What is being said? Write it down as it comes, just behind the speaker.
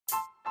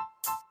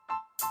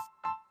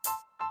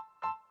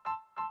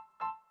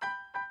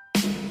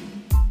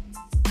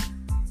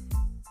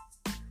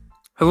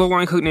Hello,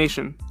 Line Cook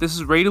Nation. This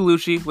is Ray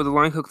DeLucci with the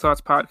Line Cook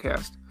Thoughts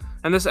podcast.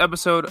 On this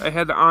episode, I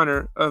had the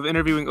honor of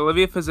interviewing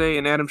Olivia Fezet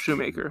and Adam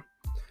Shoemaker.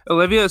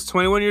 Olivia is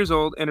 21 years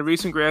old and a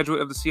recent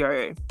graduate of the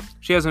CIA.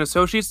 She has an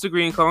associate's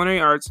degree in culinary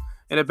arts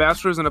and a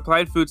bachelor's in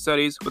applied food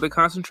studies with a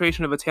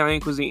concentration of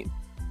Italian cuisine.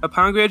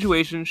 Upon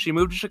graduation, she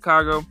moved to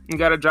Chicago and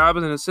got a job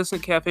as an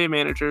assistant cafe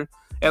manager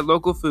at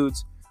Local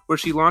Foods, where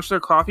she launched their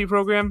coffee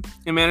program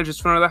and manages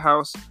front of the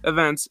house,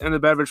 events, and the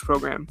beverage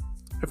program.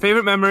 Her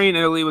favorite memory in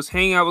Italy was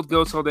hanging out with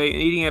goats all day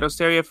and eating at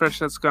Osteria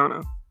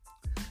Francescana.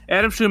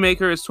 Adam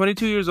Shoemaker is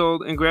 22 years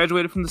old and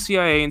graduated from the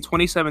CIA in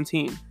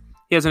 2017.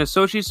 He has an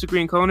associate's degree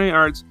in culinary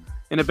arts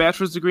and a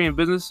bachelor's degree in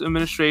business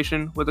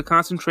administration with a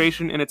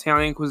concentration in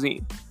Italian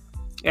cuisine.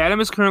 Adam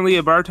is currently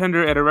a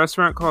bartender at a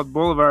restaurant called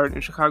Boulevard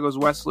in Chicago's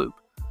West Loop.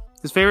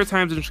 His favorite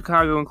times in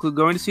Chicago include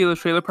going to see the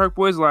Trailer Park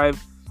Boys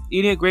live,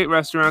 eating at great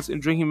restaurants,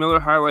 and drinking Miller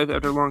High Life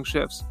after long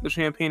shifts, the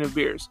champagne of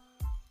beers.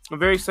 I'm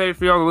very excited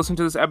for y'all to listen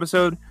to this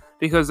episode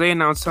because they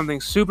announced something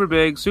super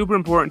big, super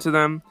important to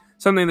them,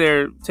 something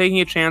they're taking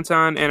a chance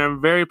on, and I'm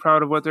very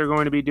proud of what they're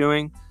going to be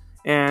doing.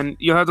 And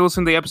you'll have to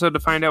listen to the episode to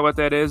find out what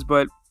that is,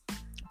 but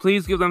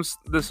please give them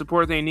the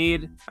support they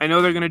need. I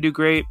know they're going to do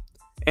great,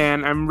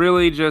 and I'm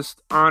really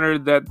just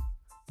honored that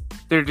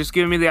they're just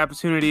giving me the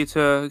opportunity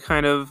to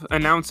kind of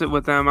announce it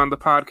with them on the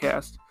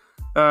podcast.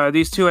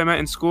 These two I met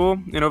in school,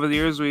 and over the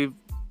years we've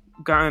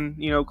gotten,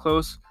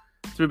 close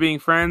through being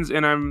friends,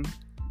 and I'm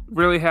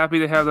really happy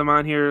to have them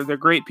on here. They're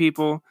great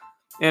people.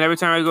 And every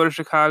time I go to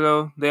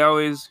Chicago, they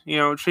always,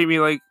 treat me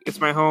like it's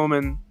my home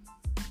and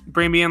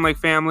bring me in like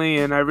family.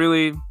 And I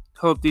really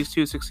hope these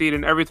two succeed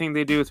in everything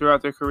they do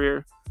throughout their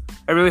career.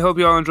 I really hope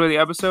you all enjoy the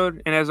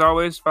episode. And as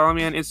always, follow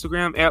me on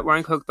Instagram at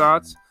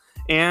LineCookThoughts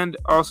and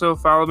also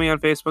follow me on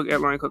Facebook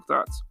at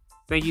LineCookThoughts.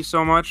 Thank you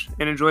so much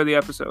and enjoy the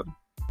episode.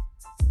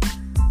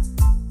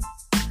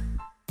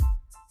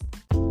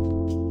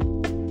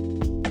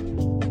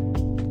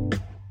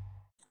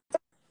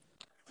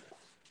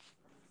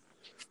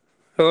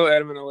 Hello,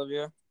 Adam and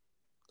Olivia.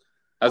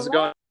 How's it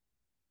going?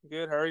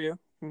 Good. How are you?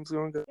 It's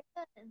going good.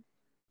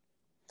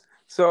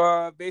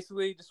 So,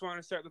 basically, just want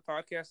to start the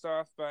podcast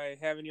off by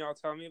having you all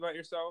tell me about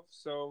yourself.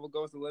 So, we'll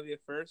go with Olivia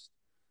first.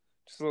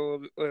 Just a little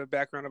bit of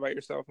background about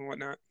yourself and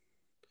whatnot.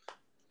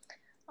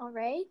 All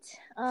right.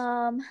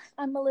 I'm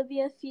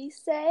Olivia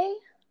Fezet.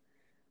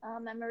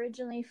 I'm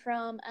originally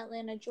from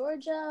Atlanta,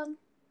 Georgia.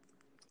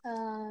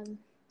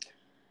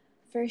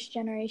 First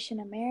generation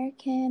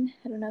American.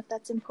 I don't know if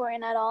that's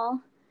important at all.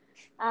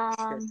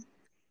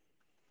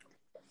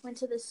 Went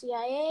to the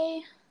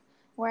CIA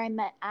where I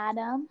met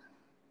Adam.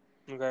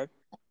 Okay.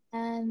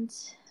 And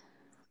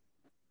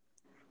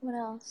what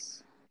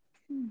else?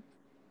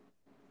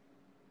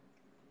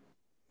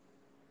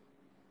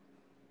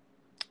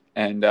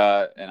 And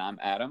I'm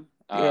Adam.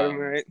 Adam,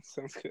 right?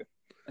 Sounds good.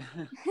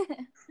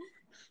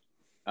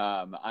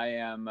 I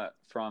am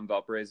from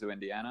Valparaiso,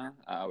 Indiana,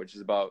 which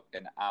is about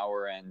an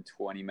hour and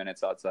 20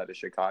 minutes outside of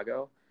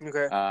Chicago.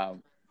 Okay.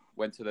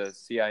 Went to the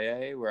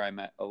CIA where I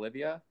met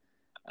Olivia.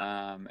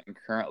 And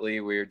currently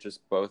we're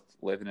just both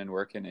living and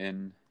working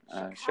in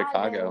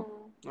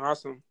Chicago.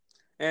 Awesome.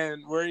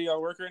 And where do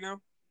y'all work right now?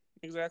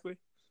 Exactly.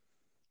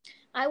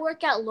 I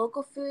work at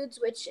Local Foods,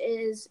 which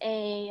is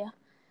they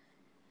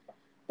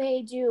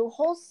do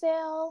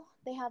wholesale.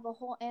 They have a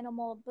whole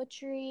animal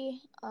butchery,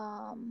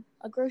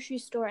 a grocery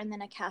store, and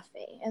then a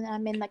cafe. And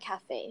I'm in the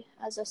cafe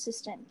as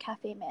assistant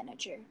cafe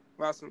manager.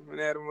 Awesome. And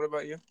Adam, what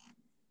about you?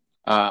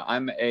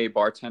 I'm a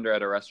bartender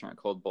at a restaurant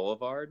called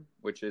Boulevard,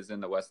 which is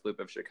in the West Loop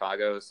of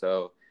Chicago.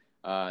 So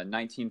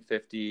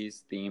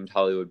 1950s themed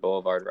Hollywood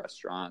Boulevard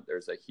restaurant.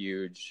 There's a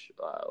huge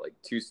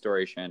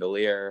 2-story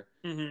chandelier,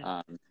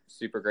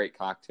 super great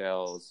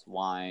cocktails,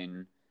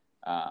 wine,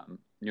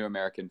 new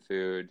American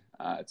food.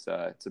 It's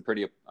a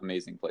pretty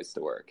amazing place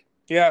to work.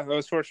 Yeah, I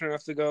was fortunate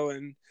enough to go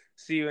and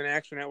see you in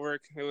action at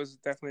work. It was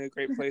definitely a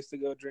great place to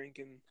go drink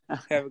and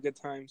have a good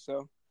time.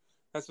 So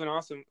that's been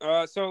awesome.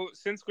 So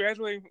since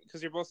graduating,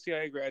 because you're both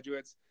CIA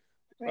graduates,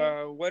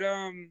 Right. what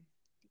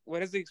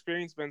has the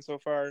experience been so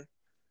far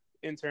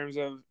in terms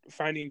of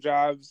finding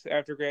jobs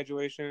after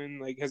graduation?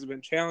 Like, has it been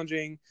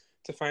challenging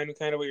to find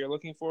kind of what you're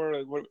looking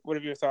for? Like, what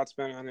have your thoughts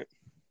been on it?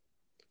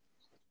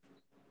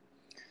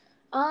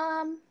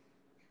 I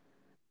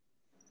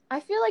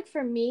feel like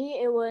for me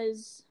it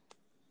was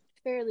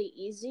fairly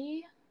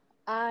easy.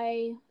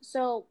 My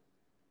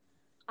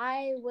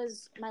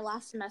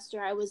last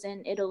semester I was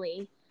in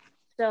Italy,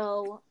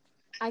 so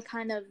I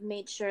kind of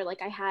made sure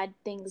like I had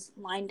things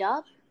lined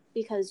up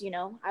because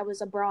I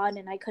was abroad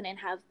and I couldn't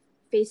have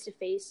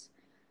face-to-face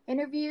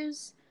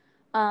interviews.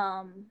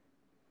 But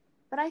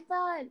I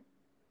thought,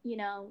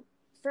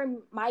 for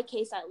my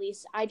case at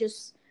least, I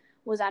just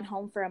was at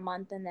home for a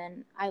month and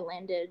then I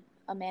landed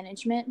a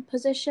management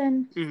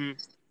position.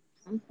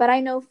 Mm-hmm. But I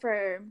know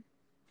for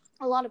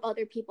a lot of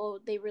other people,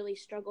 they really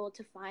struggle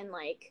to find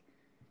like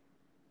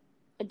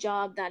a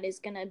job that is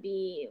going to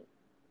be,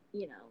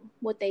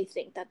 what they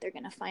think that they're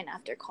going to find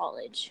after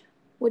college,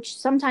 which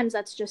sometimes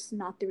that's just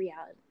not the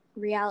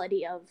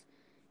reality of,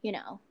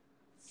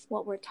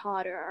 what we're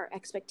taught or our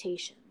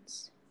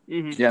expectations.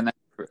 Mm-hmm. Yeah,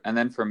 and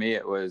then for me,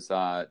 it was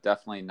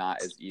definitely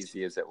not as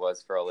easy as it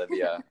was for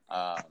Olivia.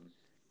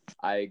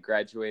 I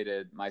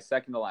graduated my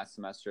second to last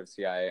semester of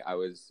CIA.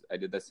 I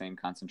did the same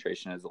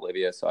concentration as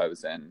Olivia, so I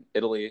was in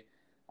Italy.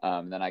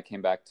 Then I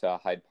came back to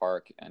Hyde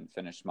Park and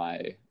finished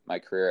my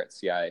career at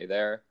CIA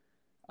there.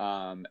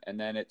 And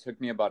then it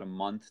took me about a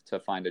month to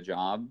find a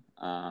job,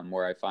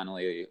 where I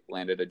finally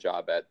landed a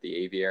job at the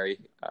Aviary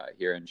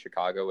here in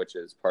Chicago, which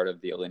is part of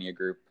the Alinea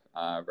Group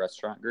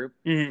restaurant group.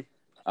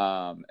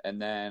 Mm-hmm.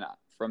 And then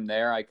from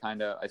there, I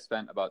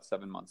spent about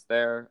 7 months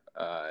there.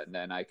 And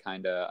then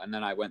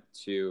I went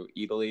to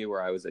Italy,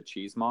 where I was a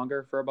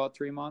cheesemonger for about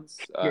 3 months.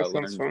 That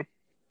sounds fun.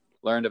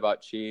 Learned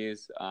about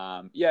cheese.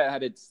 Yeah, it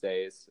had its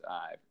days.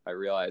 I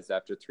realized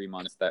after 3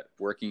 months that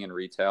working in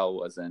retail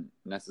wasn't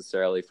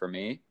necessarily for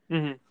me.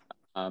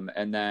 Mm-hmm.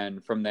 And then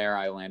from there,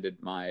 I landed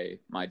my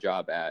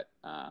job at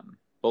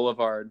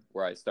Boulevard,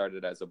 where I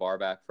started as a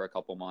barback for a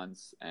couple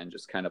months and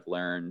just kind of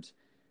learned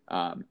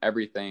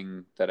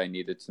everything that I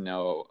needed to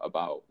know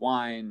about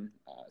wine,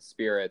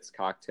 spirits,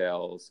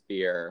 cocktails,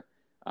 beer.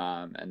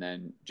 And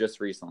then just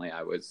recently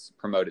I was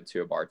promoted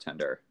to a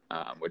bartender,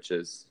 which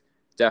is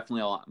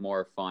definitely a lot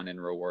more fun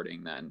and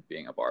rewarding than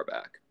being a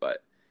barback.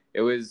 But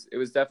it was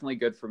definitely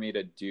good for me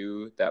to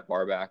do that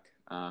barback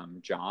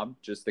job,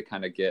 just to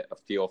kind of get a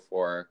feel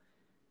for,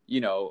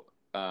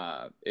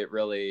 it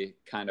really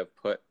kind of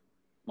put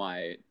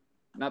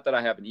not that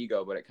I have an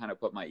ego, but it kind of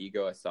put my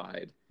ego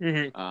aside.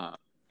 Mm-hmm.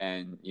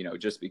 And,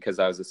 just because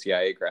I was a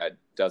CIA grad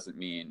doesn't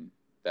mean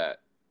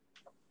that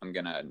I'm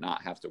going to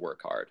not have to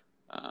work hard.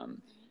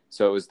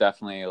 So it was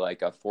definitely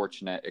like a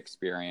fortunate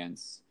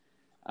experience,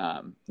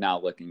 now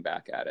looking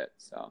back at it.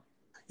 So,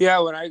 yeah,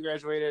 when I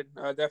graduated,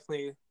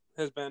 definitely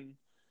has been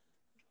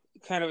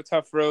kind of a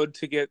tough road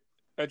to get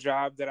a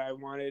job that I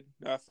wanted.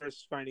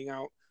 First finding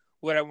out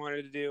what I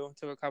wanted to do, it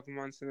took a couple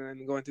months, and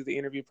then going through the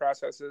interview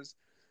processes.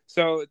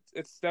 So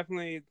it's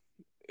definitely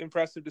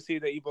impressive to see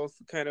that you both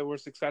kind of were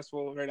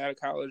successful right out of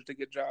college to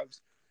get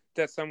jobs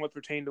that somewhat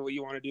pertain to what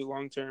you want to do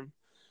long term.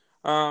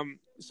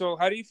 So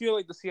how do you feel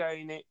like the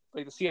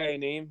CIA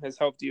name has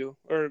helped you,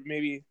 or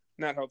maybe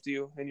not helped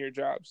you in your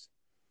jobs?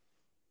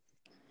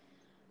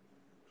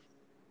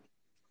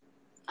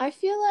 I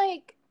feel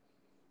like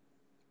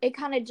it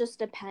kind of just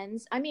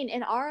depends. I mean,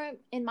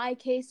 in my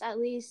case at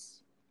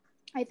least,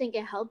 I think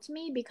it helped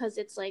me because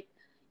it's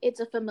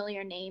a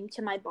familiar name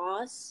to my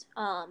boss,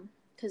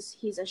 because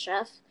he's a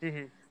chef.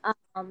 Mm-hmm.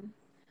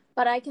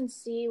 But I can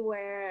see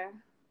where,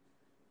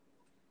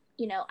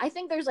 I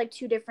think there's like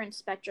two different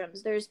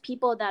spectrums. There's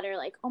people that are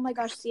like, oh my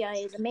gosh,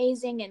 CIA is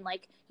amazing, and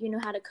like, you know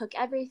how to cook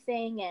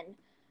everything, and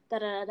da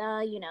da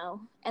da da,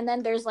 and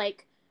then there's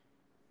like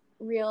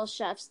real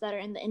chefs that are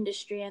in the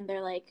industry, and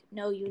they're like,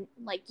 no, you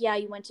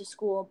went to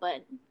school,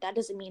 but that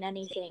doesn't mean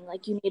anything.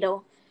 Like, you need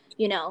to,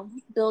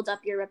 build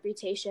up your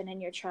reputation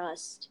and your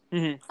trust.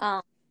 Mm-hmm.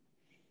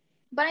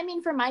 But I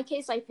mean, for my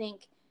case, I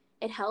think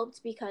it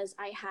helped because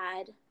I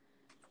had,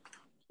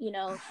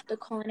 the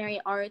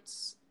culinary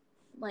arts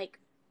like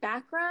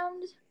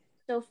background.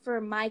 So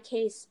for my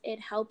case, it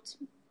helped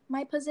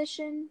my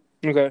position.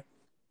 Okay.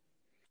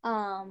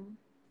 But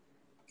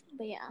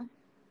yeah.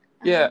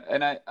 Yeah,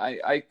 and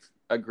I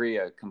agree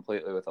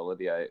completely with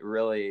Olivia. It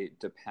really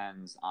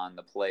depends on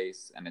the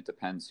place, and it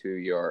depends who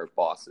your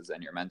bosses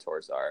and your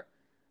mentors are.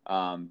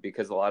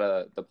 Because a lot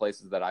of the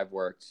places that I've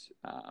worked,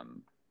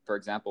 for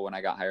example, when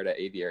I got hired at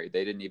Aviary,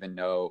 they didn't even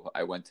know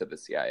I went to the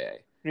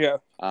CIA. Yeah.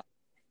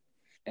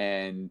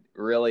 And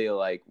really,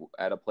 like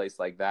at a place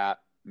like that,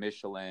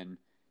 Michelin,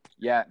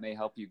 yeah, it may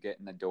help you get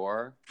in the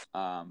door.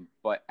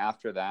 But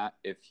after that,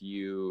 it's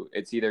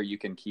either you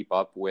can keep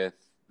up with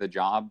the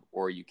job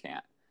or you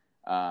can't.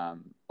 A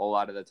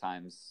lot of the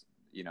times,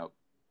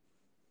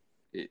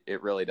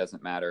 it really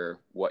doesn't matter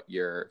what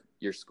your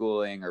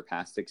schooling or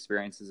past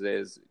experiences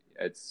is.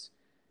 It's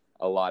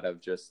a lot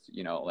of just,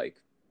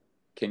 like,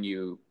 can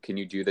you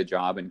do the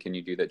job, and can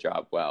you do the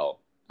job well?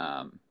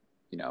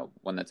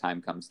 When the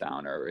time comes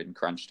down, or in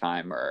crunch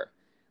time, or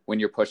when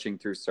you're pushing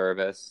through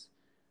service.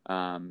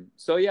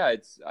 So yeah,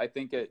 I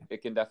think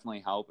it can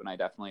definitely help, and I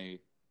definitely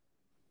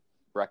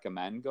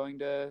recommend going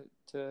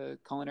to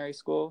culinary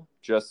school,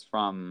 just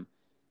from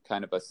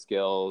kind of a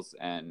skills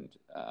and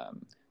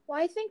well,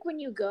 I think when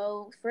you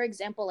go, for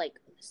example, like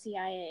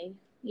CIA,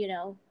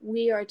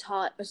 we are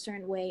taught a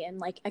certain way and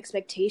like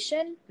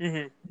expectation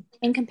Mm-hmm.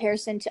 in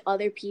comparison to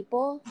other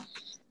people.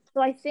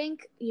 So I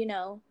think,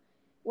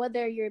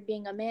 whether you're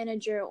being a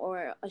manager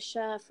or a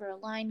chef or a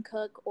line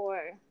cook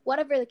or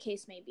whatever the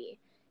case may be,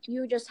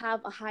 you just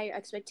have a higher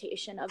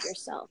expectation of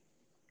yourself.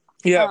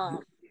 Yeah,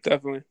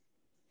 definitely.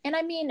 And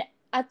I mean,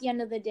 at the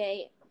end of the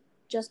day,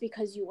 just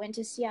because you went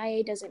to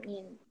CIA doesn't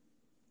mean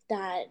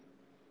that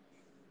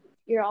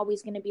you're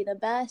always going to be the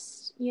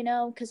best,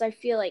 because I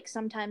feel like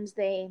sometimes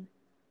they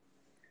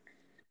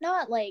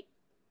not like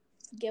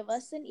give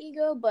us an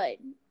ego, but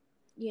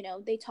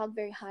they talk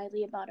very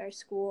highly about our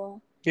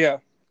school. Yeah,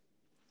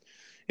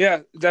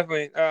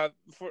 definitely.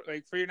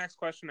 For your next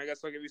question, I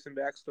guess I'll give you some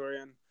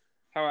backstory on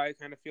how I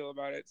kind of feel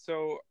about it.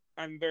 So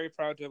I'm very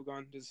proud to have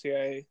gone to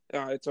CIA.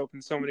 It's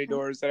opened so many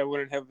doors that I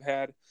wouldn't have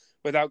had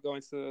without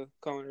going to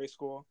culinary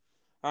school.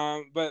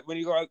 But when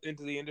you go out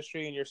into the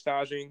industry and you're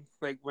staging,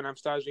 like when I'm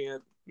staging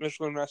at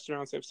Michelin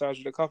restaurants, I've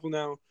staged at a couple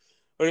now,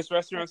 but just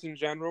restaurants in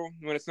general,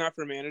 when it's not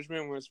for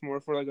management, when it's more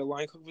for like a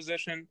line cook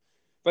position,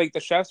 like the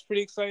chef's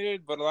pretty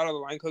excited, but a lot of the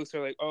line cooks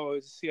are like, oh,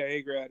 it's a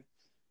CIA grad.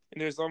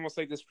 And there's almost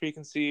like this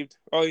preconceived,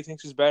 oh, he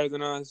thinks he's better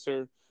than us,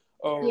 or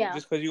oh, Yeah.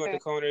 just because you went to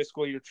Right. culinary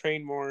school, you're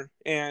trained more.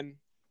 And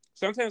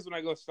sometimes when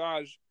I go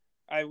stage,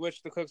 I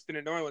wish the cooks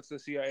didn't know I went to the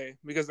CIA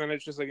because then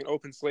it's just like an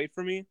open slate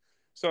for me.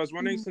 So I was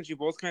wondering, Mhm. since you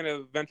both kind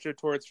of ventured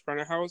towards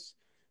front of house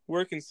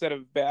work instead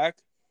of back,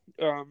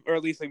 or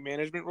at least like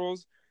management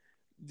roles,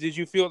 did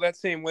you feel that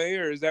same way,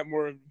 or is that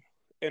more of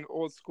an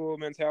old school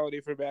mentality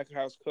for back of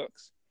house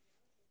cooks?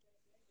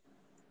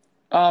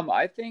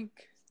 I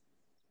think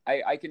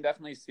I can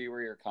definitely see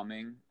where you're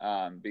coming,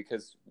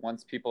 because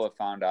once people have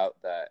found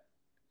out that,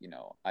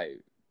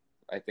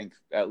 I think,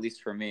 at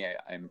least for me,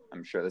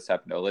 I'm sure this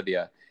happened to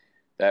Olivia,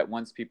 that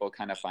once people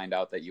kind of find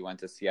out that you went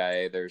to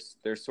CIA, there's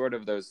sort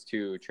of those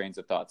two trains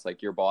of thoughts.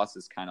 Like your boss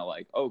is kind of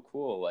like, oh,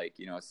 cool, like,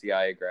 a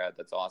CIA grad,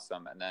 that's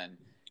awesome. And then,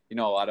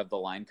 a lot of the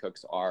line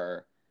cooks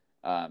are,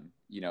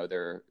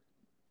 they're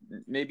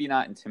maybe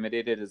not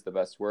intimidated is the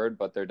best word,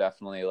 but they're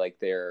definitely like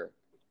they're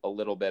a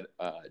little bit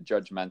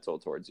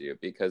judgmental towards you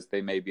because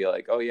they may be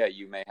like, oh yeah,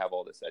 you may have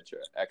all this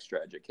extra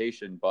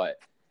education, but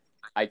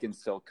I can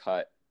still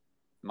cut.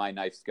 My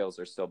knife skills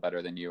are still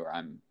better than you, or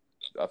I'm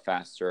a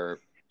faster.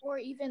 Or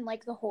even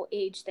like the whole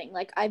age thing.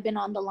 Like I've been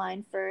on the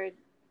line for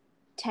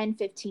 10,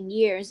 15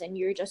 years and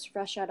you're just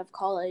fresh out of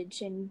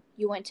college and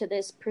you went to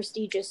this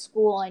prestigious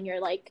school and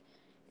you're like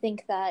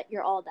think that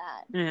you're all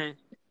that.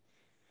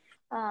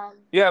 Mm-hmm. Um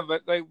Yeah,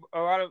 but like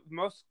a lot of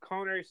most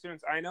culinary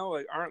students I know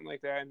like aren't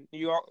like that, and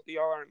y'all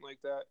aren't like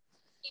that.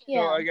 So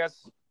yeah. I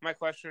guess my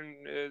question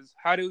is,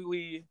 how do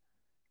we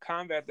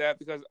combat that?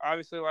 Because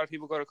obviously a lot of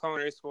people go to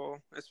culinary school,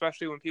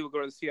 especially when people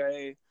go to the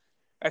CIA.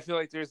 I feel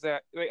like there's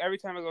that. Like every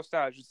time I go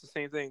stage, it's the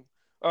same thing.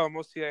 Oh,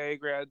 most CIA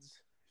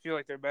grads feel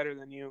like they're better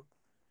than you,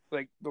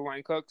 like the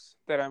line cooks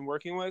that I'm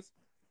working with.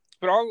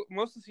 But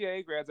most of the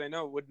CIA grads I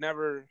know would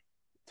never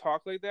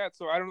talk like that.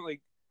 So I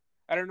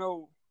don't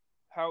know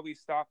how we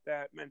stop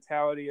that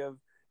mentality of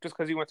just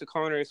because you went to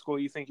culinary school,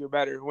 you think you're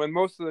better. When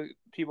most of the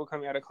people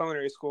coming out of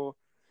culinary school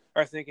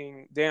are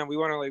thinking, damn, we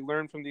want to like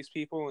learn from these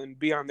people and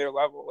be on their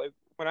level. Like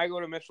when I go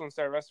to Michelin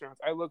star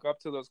restaurants, I look up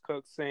to those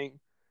cooks saying,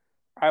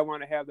 I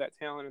want to have that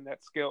talent and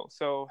that skill.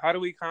 So how do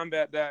we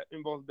combat that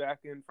in both back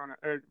in front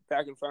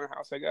of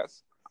house, I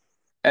guess?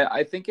 And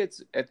I think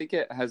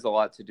it has a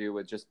lot to do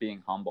with just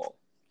being humble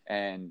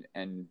and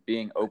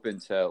being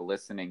open to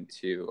listening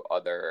to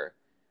other,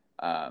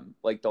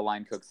 like the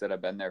line cooks that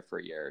have been there for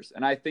years.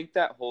 And I think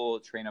that whole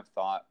train of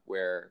thought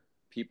where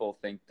people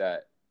think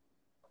that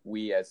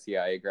we as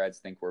CIA grads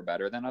think we're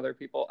better than other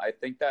people, I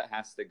think that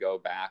has to go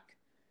back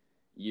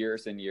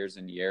years and years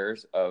and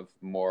years of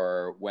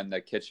more when the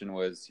kitchen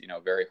was,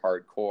 very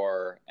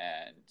hardcore.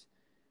 And,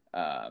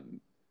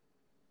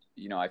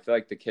 I feel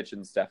like the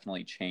kitchen's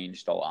definitely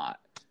changed a lot.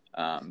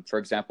 For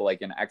example,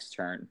 like an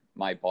extern,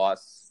 my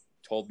boss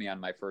told me on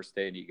my first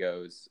day, and he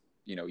goes,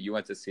 you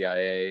went to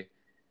CIA.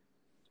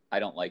 I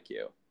don't like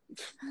you.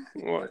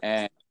 What?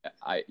 And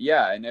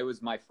and it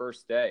was my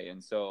first day.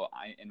 And so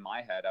in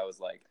my head, I was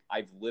like,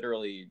 I've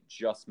literally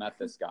just met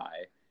this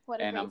guy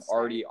What a and great I'm start.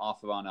 already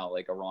off on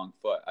a wrong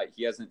foot.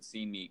 He hasn't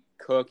seen me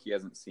cook. He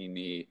hasn't seen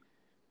me,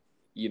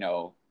 he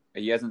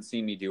hasn't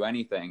seen me do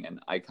anything. And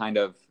I kind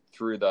of,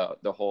 through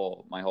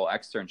my whole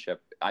externship,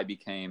 I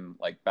became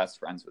like best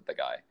friends with the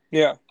guy.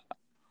 Yeah.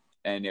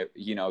 And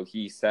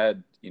he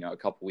said, a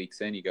couple weeks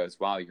in, he goes,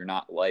 wow, you're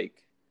not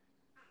like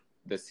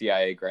the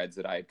CIA grads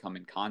that I had come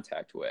in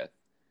contact with.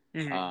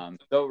 Mm-hmm.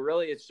 So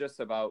really it's just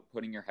about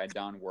putting your head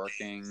down,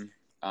 working,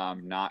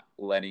 not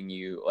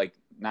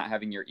not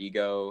having your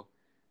ego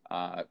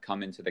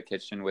come into the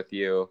kitchen with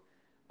you,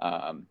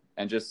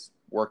 and just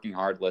working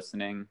hard,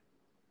 listening.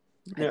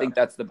 Yeah. I think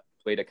that's the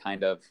best way to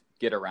kind of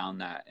get around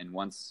that. And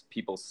once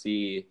people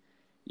see,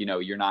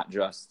 you're not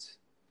just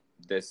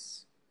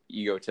this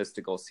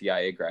egotistical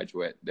CIA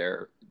graduate,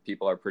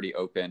 people are pretty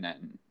open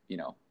and,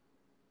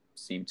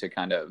 seem to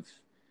kind of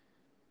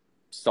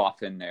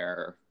soften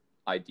their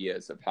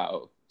ideas of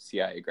how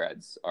CIA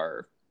grads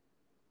are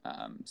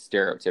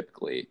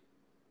stereotypically.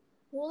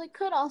 Well, it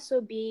could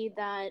also be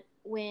that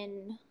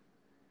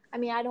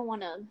I don't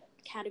want to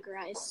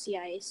categorize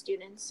CIA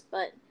students,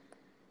 but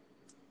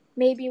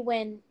maybe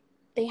when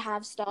they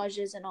have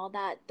stages and all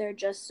that, they're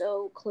just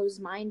so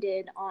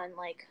close-minded on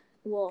like,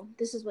 well,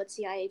 this is what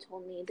CIA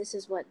told me, this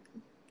is what,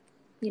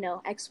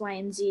 X, Y,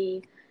 and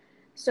Z.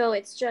 So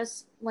it's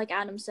just, like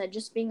Adam said,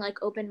 just being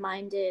like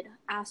open-minded,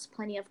 ask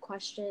plenty of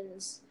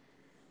questions,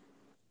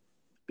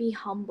 be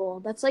humble.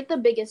 That's like the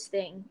biggest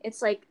thing.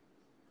 It's like,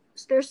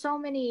 there's so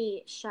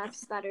many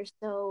chefs that are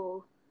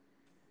so,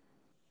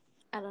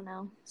 I don't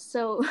know,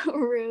 so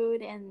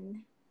rude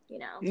and,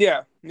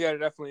 Yeah,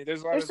 definitely.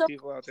 There's a lot they're of so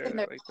people out there in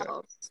that like that.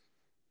 themselves.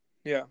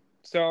 Yeah.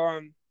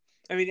 So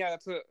I mean, yeah,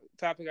 that's a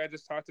topic I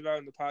just talked about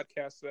in the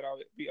podcast that I'll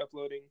be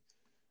uploading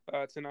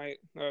tonight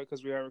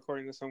because we are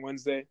recording this on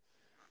Wednesday.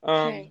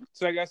 Right.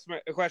 So I guess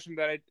a question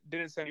that I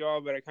didn't send you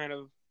all, but I kind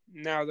of,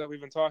 now that we've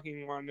been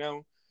talking, want to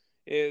know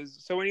is,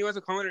 so when you went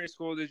to culinary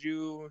school, did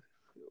you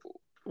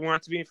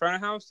want to be in front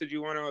of house? Did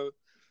you want to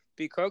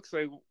be cooks?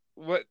 Like,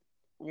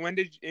 when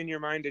in your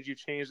mind did you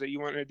change that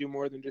you wanted to do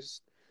more than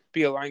just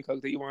be a line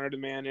cook, that you wanted to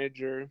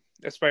manage or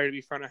aspire to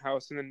be front of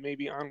house, and then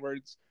maybe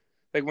onwards?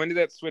 Like, when did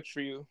that switch for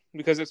you?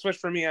 Because it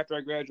switched for me after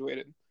I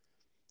graduated.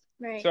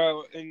 Right.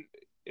 So, and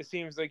it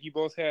seems like you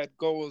both had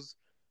goals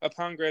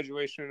upon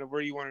graduation of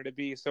where you wanted to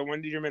be. So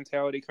when did your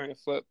mentality kind of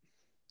flip?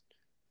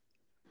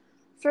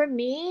 For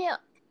me,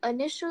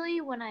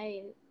 initially when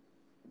I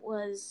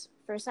was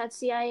first at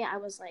CIA, I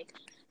was like,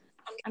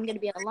 I'm going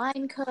to be a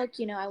line cook.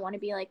 You know, I want to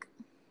be like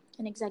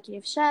an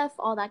executive chef,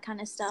 all that kind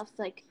of stuff.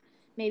 Like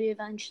maybe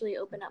eventually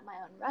open up my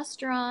own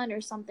restaurant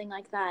or something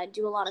like that.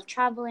 Do a lot of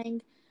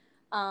traveling.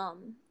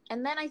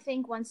 And then I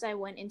think once I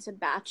went into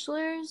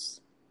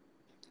bachelor's,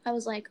 I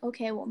was like,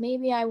 okay, well,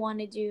 maybe I want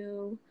to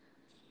do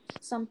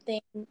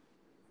something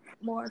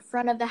more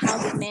front of the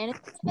house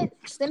management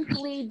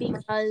simply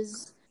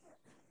because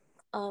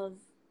of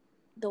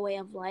the way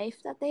of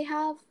life that they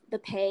have, the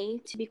pay,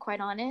 to be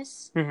quite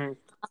honest.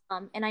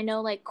 Mm-hmm. And I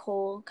know like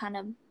Cole kind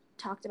of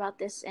talked about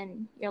this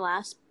in your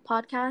last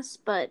podcast,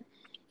 but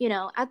you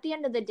know, at the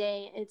end of the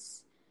day,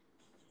 it's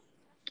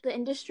the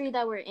industry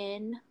that we're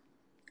in.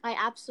 I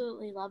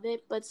absolutely love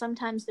it, but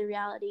sometimes the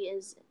reality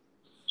is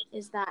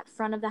that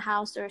front of the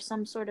house or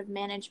some sort of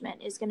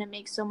management is going to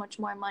make so much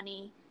more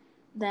money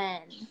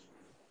than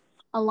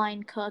a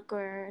line cook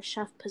or a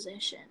chef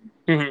position.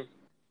 Mm-hmm.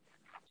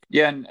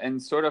 Yeah, and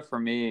sort of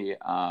for me,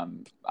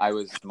 I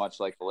was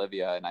much like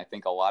Olivia, and I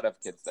think a lot of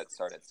kids that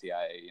start at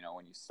CIA, you know,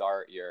 when you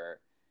start,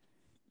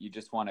 you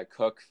just want to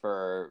cook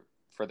for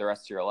the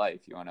rest of your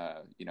life. You want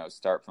to, you know,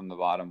 start from the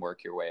bottom,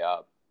 work your way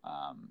up,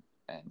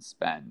 and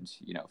spend,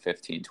 you know,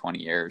 15, 20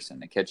 years in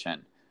the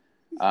kitchen.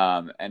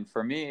 And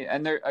for me,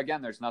 and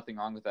there's nothing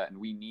wrong with that, and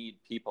we need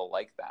people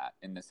like that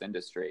in this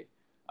industry.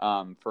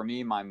 For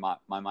me, my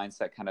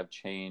mindset kind of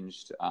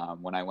changed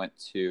when I went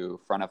to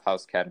front of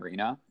house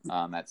Caterina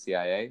at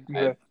CIA.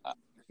 Yeah.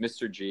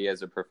 Mr. G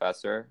as a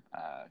professor.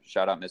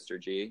 Shout out Mr.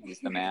 G.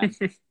 He's the man.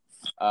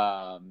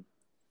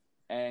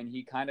 And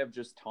he kind of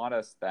just taught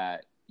us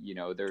that, you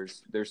know,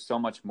 there's so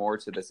much more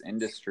to this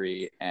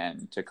industry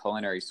and to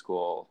culinary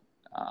school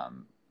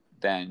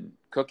than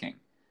cooking.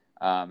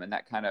 And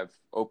that kind of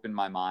opened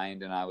my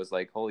mind, and I was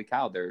like, holy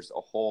cow, there's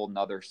a whole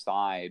nother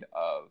side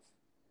of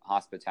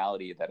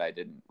hospitality that I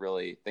didn't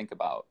really think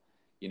about.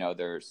 You know,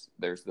 there's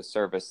the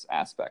service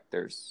aspect,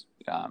 there's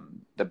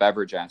the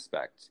beverage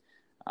aspect.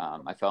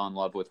 I fell in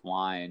love with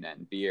wine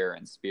and beer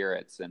and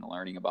spirits and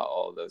learning about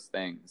all of those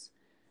things.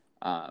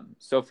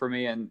 So for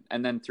me, and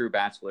then through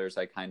bachelor's,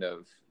 I kind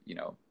of, you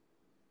know,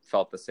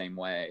 felt the same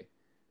way.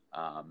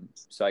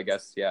 So I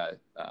guess, yeah,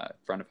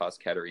 front of house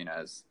Caterina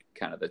is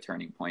kind of the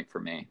turning point for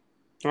me.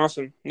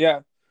 Awesome.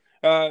 Yeah.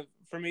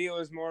 For me, it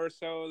was more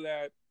so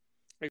that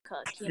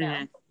cook, you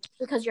know,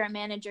 because you're a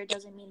manager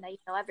doesn't mean that you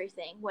know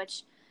everything,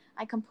 which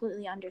I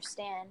completely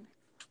understand.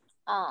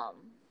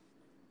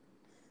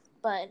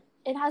 But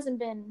it hasn't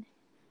been,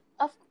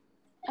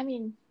 I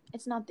mean,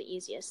 it's not the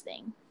easiest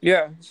thing.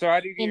 Yeah. So how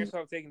do you get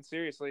yourself taken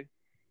seriously,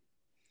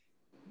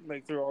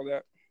 like through all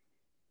that?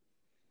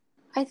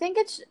 I think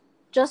it's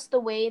just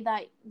the way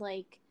that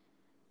like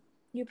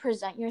you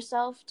present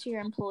yourself to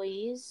your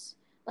employees.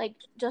 Like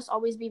just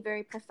always be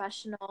very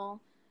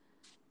professional.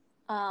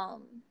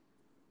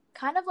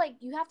 Kind of like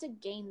you have to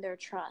gain their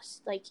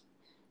trust. Like,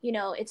 you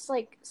know, it's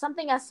like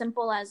something as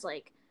simple as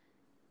like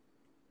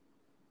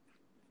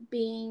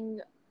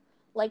being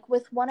like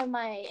with one of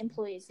my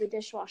employees, the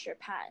dishwasher,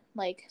 Pat.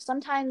 Like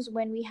sometimes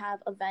when we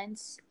have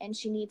events and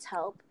she needs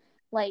help,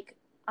 like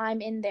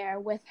I'm in there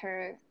with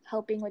her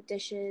helping with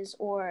dishes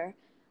or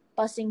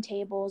bussing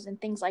tables and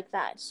things like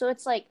that. So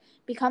it's like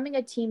becoming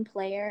a team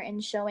player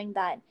and showing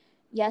that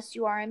yes,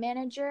 you are a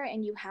manager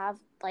and you have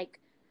like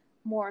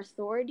more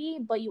authority,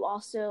 but you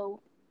also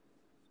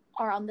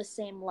are on the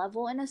same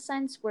level in a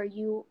sense where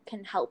you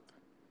can help,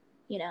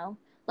 you know?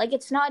 Like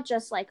it's not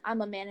just like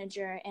I'm a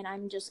manager and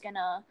I'm just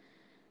gonna,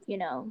 you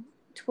know,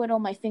 twiddle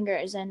my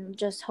fingers and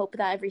just hope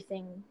that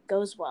everything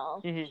goes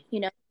well. Mm-hmm. You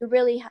know, you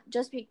really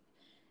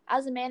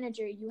as a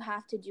manager, you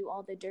have to do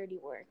all the dirty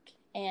work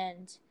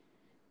and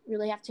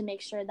really have to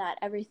make sure that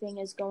everything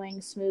is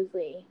going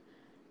smoothly.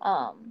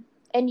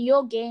 And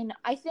you'll gain,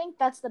 I think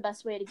that's the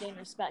best way to gain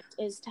respect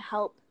is to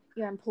help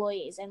your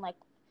employees and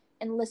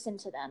listen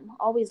to them.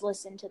 Always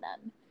listen to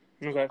them.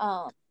 Okay.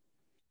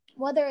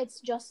 Whether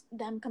it's just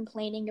them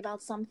complaining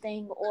about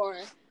something or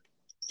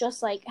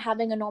just like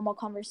having a normal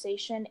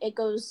conversation, it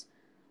goes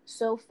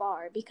so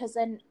far because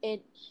then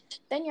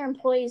your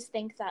employees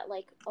think that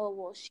like, oh,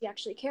 well, she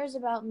actually cares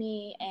about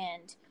me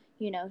and,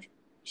 you know,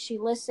 she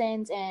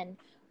listens and,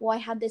 well, I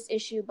had this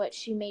issue, but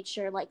she made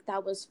sure like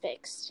that was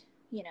fixed,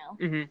 you know?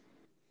 Mm-hmm.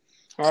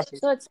 Awesome.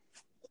 So it's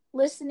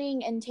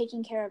listening and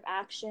taking care of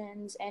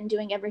actions and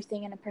doing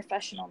everything in a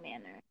professional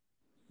manner.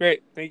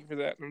 Great. Thank you for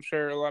that. I'm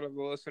sure a lot of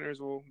the listeners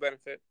will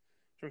benefit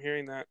from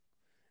hearing that.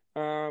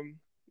 And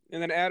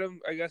then Adam,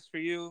 I guess for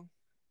you,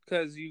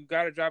 because you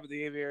got a job at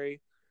the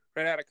aviary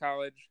right out of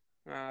college,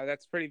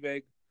 that's pretty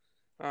big.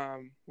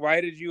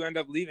 Why did you end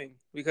up leaving?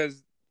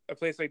 Because a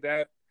place like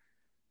that,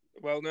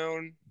 well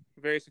known,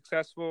 very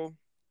successful,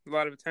 a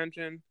lot of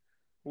attention.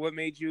 What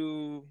made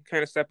you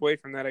kind of step away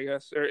from that, I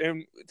guess?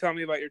 And tell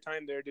me about your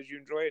time there. Did you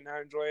enjoy it?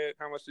 Not enjoy it?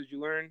 How much did you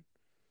learn?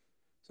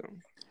 So.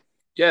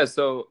 Yeah,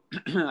 so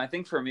I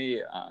think for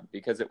me,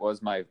 because it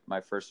was my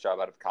first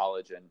job out of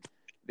college, and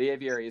the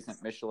aviary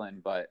isn't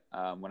Michelin, but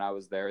when I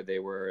was there, they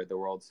were the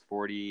world's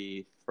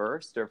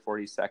 41st or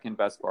 42nd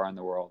best bar in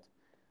the world.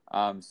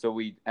 And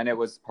it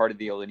was part of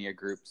the Alinea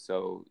group.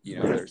 So,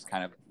 there's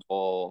kind of a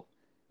whole,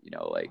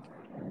 like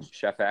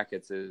Chef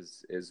Achatz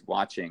is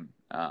watching,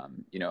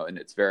 and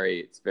it's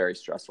very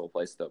stressful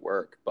place to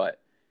work.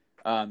 But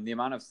the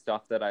amount of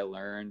stuff that I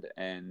learned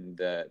and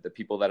the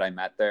people that I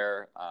met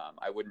there,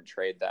 I wouldn't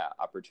trade that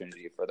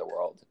opportunity for the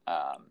world.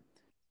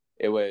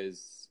 It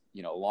was,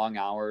 long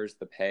hours.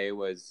 The pay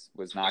was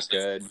not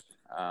good.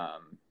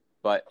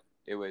 But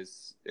it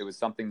was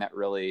something that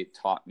really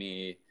taught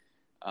me,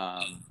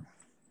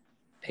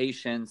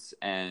 patience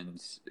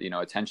and,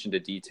 attention to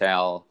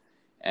detail,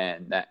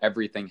 and that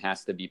everything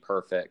has to be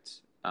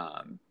perfect.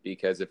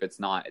 Because if it's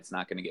not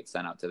going to get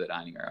sent out to the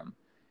dining room.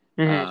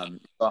 Mm-hmm.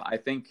 But I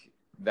think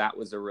that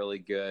was a really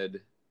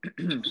good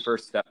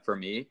first step for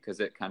me, because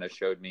it kind of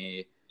showed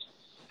me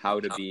how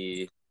to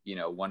be,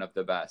 one of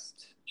the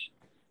best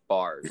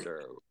bars,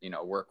 or,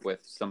 work with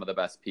some of the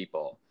best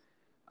people.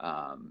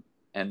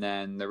 And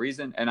then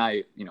and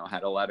I,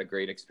 had a lot of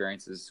great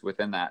experiences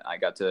within that. I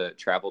got to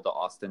travel to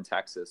Austin,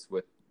 Texas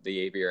with the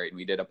aviary, and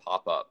we did a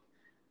pop-up,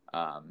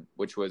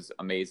 which was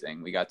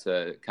amazing. We got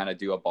to kind of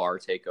do a bar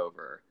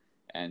takeover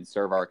and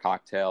serve our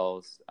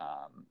cocktails.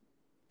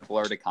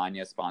 Florida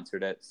Caña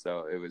sponsored it,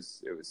 so it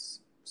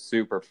was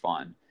super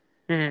fun.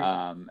 Mm-hmm.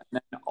 And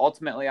then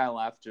ultimately I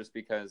left just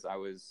because I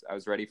was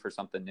ready for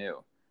something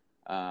new.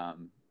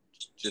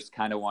 Just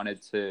kind of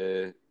wanted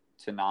to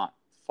not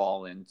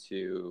fall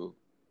into,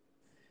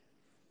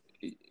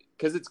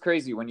 because it's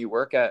crazy when you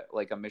work at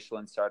like a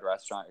Michelin starred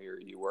restaurant, or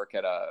you work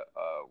at a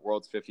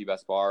world's 50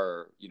 best bar,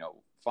 or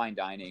fine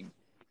dining,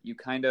 you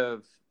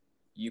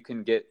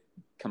can get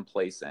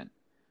complacent.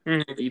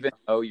 Mm-hmm. Even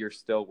though you're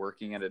still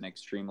working at an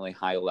extremely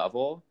high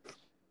level,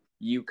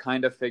 you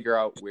kind of figure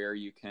out where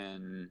you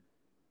can,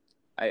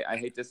 I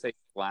hate to say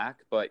slack,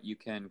 but you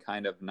can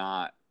kind of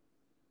not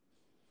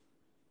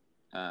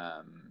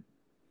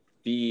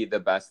be the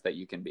best that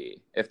you can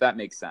be, if that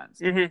makes sense.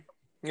 Mm-hmm.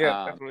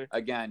 Yeah, definitely.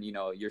 Again,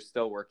 you're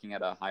still working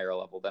at a higher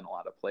level than a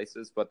lot of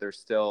places, but there's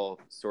still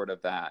sort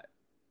of that,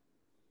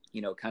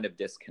 kind of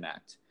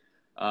disconnect.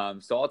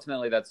 So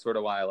ultimately, that's sort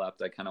of why I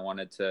left. I kind of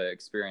wanted to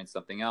experience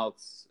something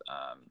else.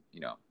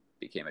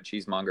 Became a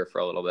cheesemonger for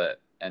a little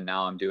bit, and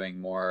now I'm doing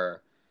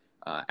more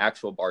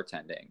actual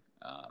bartending.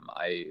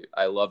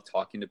 I love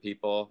talking to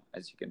people,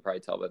 as you can probably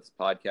tell by this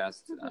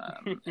podcast.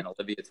 And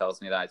Olivia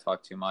tells me that I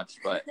talk too much,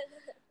 but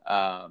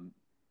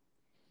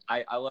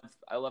I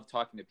love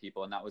talking to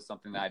people, and that was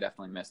something that I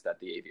definitely missed at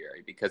the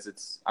aviary,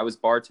 because I was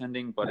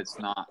bartending, but it's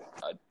not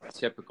a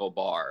typical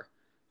bar.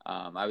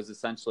 I was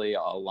essentially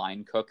a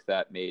line cook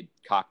that made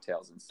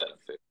cocktails instead of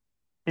food.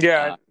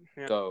 Yeah.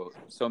 So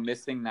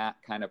missing that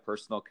kind of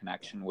personal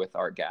connection with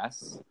our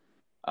guests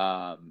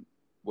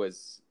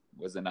was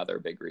another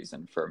big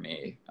reason for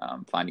me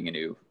finding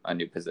a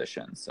new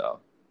position. So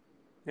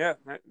yeah,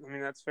 I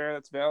mean, that's fair.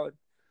 That's valid.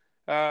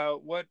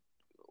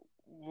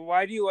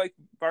 Why do you like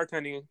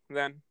bartending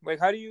then? Like,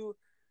 how do you?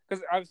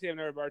 Because obviously I've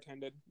never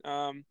bartended.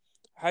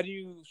 How do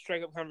you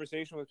strike up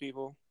conversation with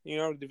people?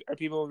 Are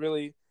people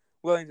really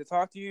willing to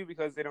talk to you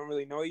because they don't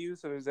really know you?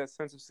 So there's that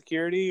sense of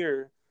security,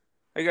 or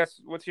I guess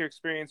what's your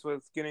experience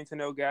with getting to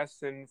know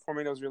guests and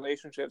forming those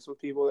relationships with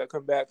people that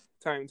come back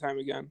time and time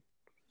again?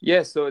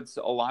 Yeah, so it's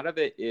a lot of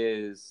it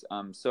is,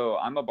 so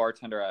I'm a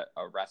bartender at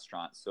a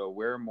restaurant, so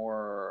we're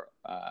more,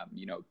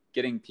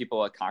 getting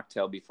people a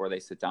cocktail before they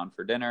sit down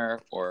for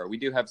dinner, or we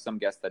do have some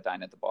guests that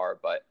dine at the bar,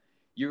 but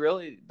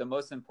the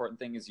most important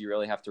thing is you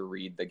really have to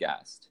read the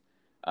guest.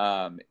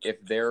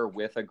 If they're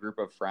with a group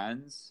of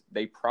friends,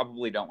 they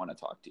probably don't want to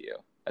talk to you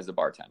as a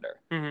bartender.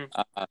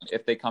 Mm-hmm.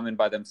 If they come in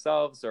by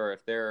themselves, or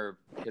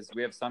because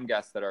we have some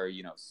guests that are,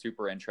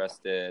 super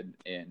interested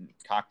in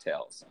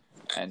cocktails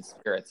and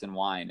spirits and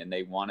wine, and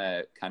they want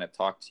to kind of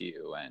talk to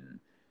you and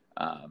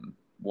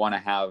want to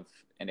have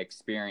an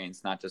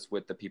experience, not just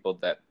with the people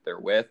that they're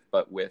with,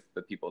 but with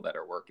the people that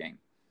are working.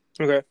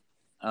 Okay.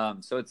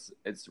 So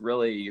it's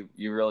really,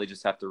 you really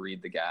just have to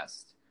read the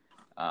guest.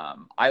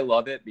 I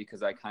love it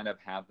because I kind of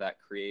have that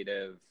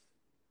creative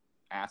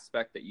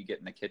aspect that you get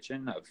in the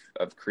kitchen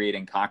of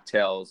creating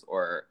cocktails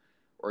or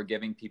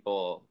giving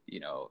people,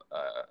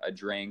 a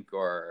drink,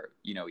 or,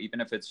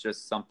 even if it's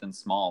just something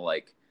small,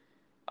 like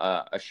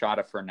a shot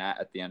of Fernet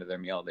at the end of their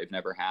meal. They've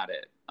never had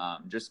it.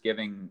 Just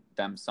giving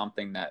them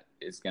something that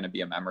is going to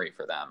be a memory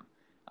for them.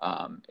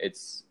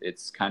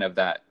 It's kind of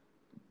that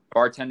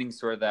bartending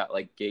sort of that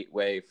like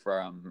gateway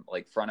from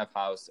like front of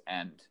house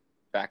and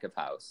back of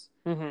house.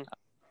 Mm-hmm.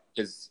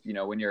 Because,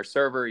 when you're a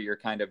server, you're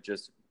kind of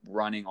just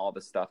running all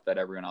the stuff that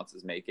everyone else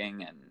is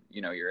making, and,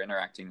 you're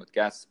interacting with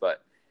guests.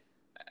 But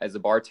as a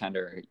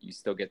bartender, you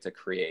still get to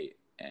create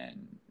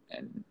and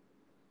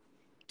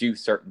do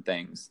certain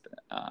things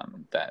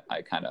that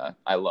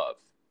I love.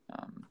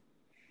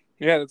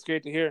 Yeah, that's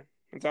great to hear.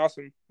 That's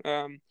awesome.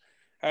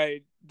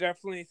 I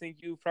definitely think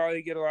you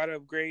probably get a lot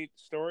of great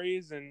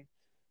stories and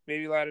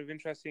maybe a lot of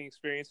interesting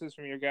experiences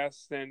from your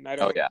guests. And I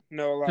don't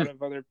know a lot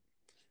of other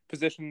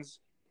positions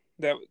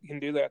that can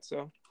do that.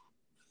 So.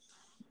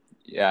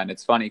 Yeah, and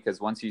it's funny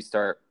because once you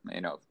start,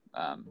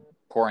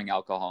 pouring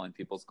alcohol in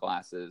people's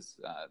glasses,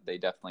 they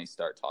definitely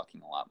start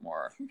talking a lot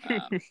more.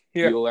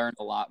 You learn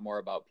a lot more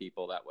about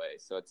people that way.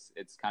 So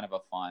it's kind of a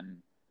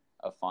fun,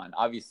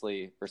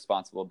 obviously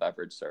responsible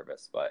beverage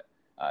service, but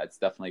it's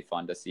definitely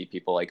fun to see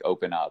people like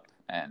open up,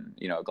 and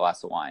a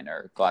glass of wine or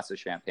a glass of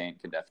champagne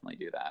can definitely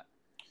do that.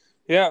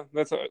 Yeah,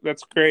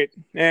 that's great,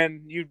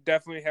 and you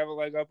definitely have a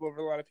leg up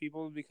over a lot of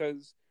people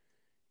because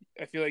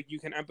I feel like you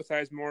can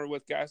empathize more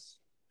with guests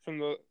from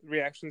the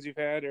reactions you've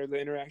had or the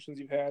interactions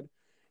you've had.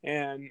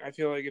 And I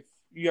feel like if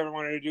you ever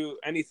wanted to do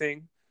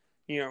anything,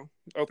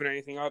 open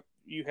anything up,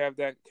 you have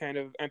that kind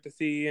of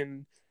empathy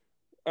and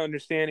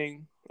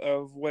understanding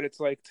of what it's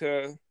like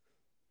to,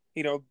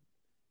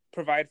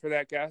 provide for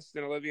that guest.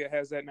 And Olivia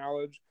has that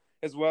knowledge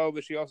as well,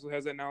 but she also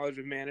has that knowledge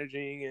of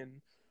managing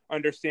and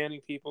understanding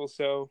people.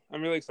 So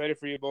I'm really excited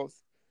for you both.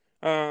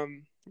 We're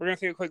going to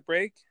take a quick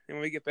break, and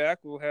when we get back,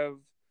 we'll have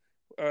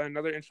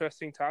another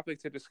interesting topic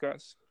to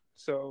discuss.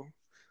 So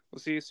we'll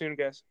see you soon,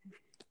 guys.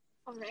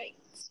 All right.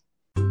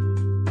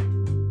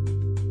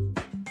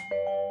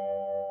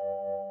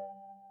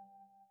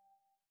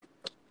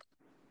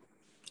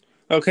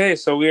 Okay,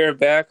 so we are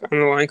back on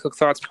the Line Cook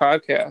Thoughts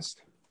podcast.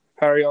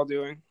 How are y'all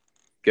doing?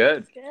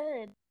 Good.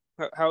 Good.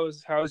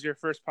 How's your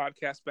first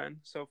podcast been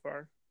so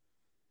far?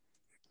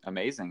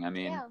 Amazing. I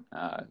mean,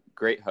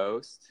 great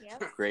host,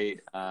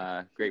 great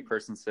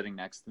person sitting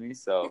next to me.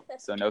 So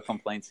no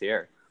complaints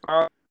here.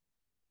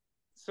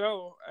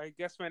 So I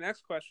guess my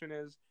next question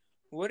is,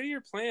 what are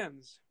your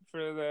plans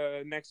for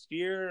the next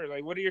year? Or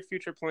like, what are your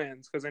future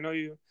plans? Because I know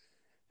you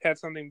had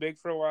something big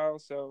for a while,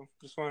 so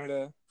just wanted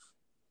to,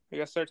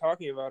 start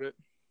talking about it.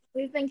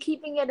 We've been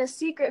keeping it a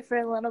secret for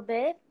a little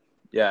bit.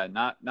 Yeah,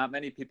 not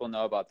many people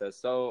know about this.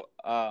 So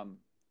a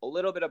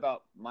little bit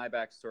about my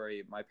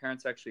backstory. My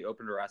parents actually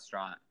opened a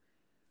restaurant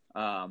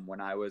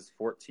when I was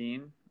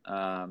 14.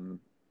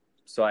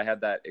 So I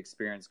had that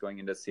experience going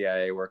into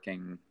CIA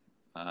working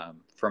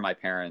for my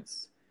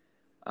parents.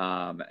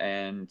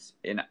 And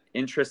an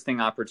interesting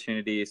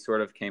opportunity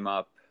sort of came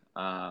up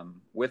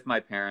with my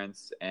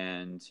parents,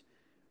 and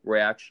we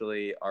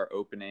actually are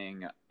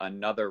opening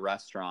another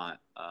restaurant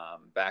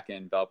back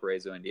in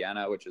Valparaiso,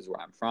 Indiana, which is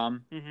where I'm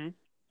from. Mm-hmm.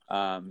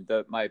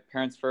 My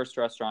parents' first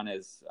restaurant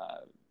is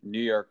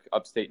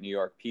upstate New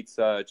York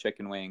pizza,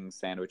 chicken wings,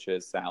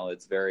 sandwiches,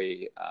 salads,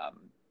 very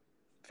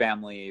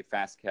family,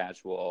 fast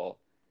casual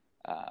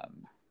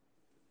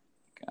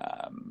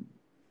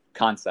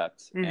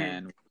concept. Mm-hmm.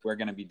 And what we're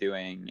going to be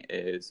doing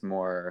is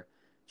more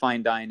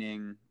fine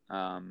dining,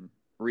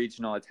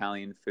 regional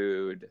Italian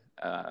food,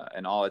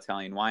 an all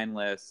Italian wine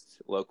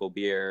list, local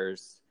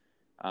beers,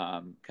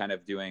 kind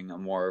of doing a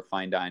more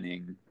fine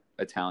dining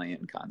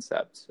Italian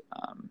concept.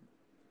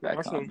 Back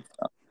awesome.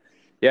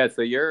 home.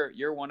 So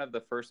you're one of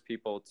the first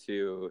people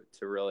to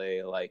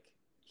really like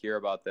hear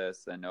about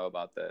this and know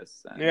about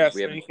this, and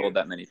we haven't told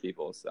that many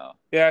people. So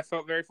I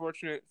felt very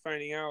fortunate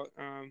finding out.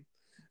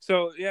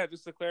 So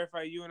just to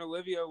clarify, you and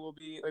Olivia will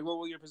be like, what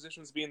will your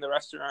positions be in the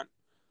restaurant?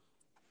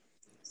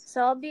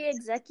 So I'll be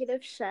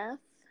executive chef.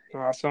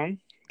 Awesome,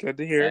 good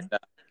to hear.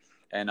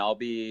 And I'll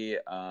be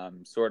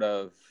sort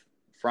of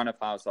front of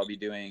house. I'll be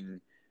doing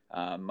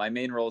my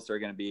main roles are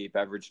going to be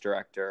beverage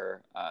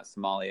director,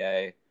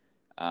 sommelier.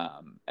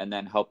 And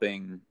then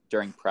helping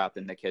during prep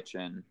in the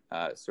kitchen,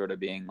 sort of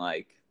being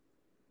like,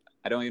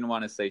 I don't even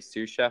want to say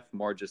sous chef,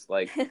 more just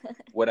like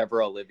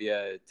whatever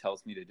Olivia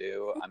tells me to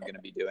do, I'm going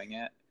to be doing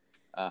it.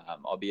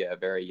 I'll be a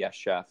very yes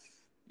chef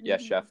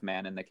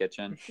man in the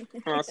kitchen.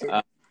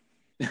 Awesome.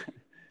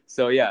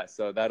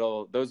 So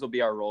those will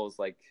be our roles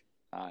like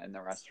in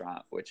the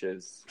restaurant, which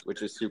is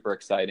super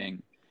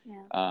exciting.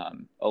 Yeah.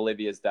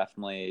 Olivia's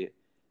definitely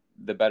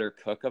the better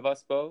cook of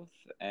us both,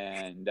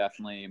 and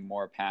definitely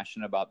more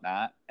passionate about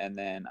that. And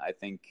then I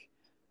think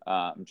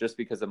just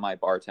because of my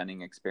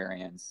bartending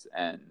experience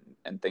and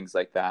things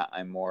like that,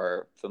 I'm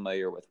more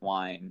familiar with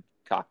wine,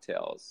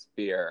 cocktails,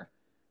 beer,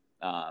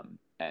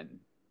 and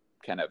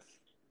kind of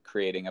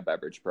creating a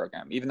beverage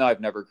program, even though I've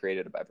never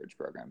created a beverage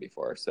program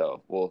before.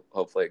 So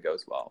hopefully it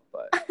goes well.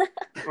 But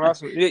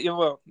awesome. It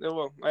will.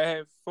 I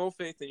have full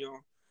faith in you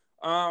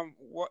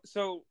all.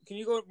 So can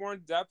you go more in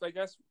depth, I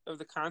guess, of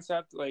the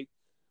concept? Like,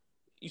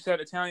 you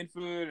said Italian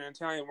food and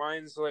Italian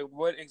wines. Like,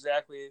 what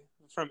exactly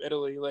from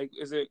Italy? Like,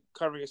 is it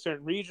covering a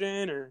certain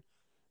region or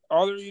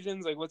all the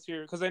regions? Like,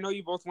 because I know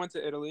you both went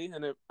to Italy,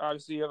 and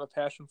obviously you have a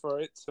passion for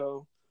it.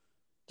 So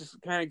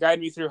just kind of guide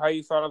me through how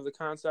you thought of the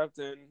concept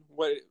and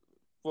what it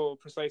will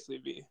precisely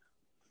be.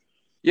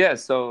 Yeah,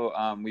 so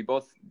we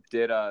both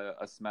did a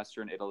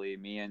semester in Italy,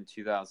 me in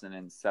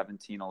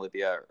 2017,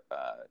 Olivia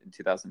in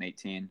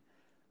 2018.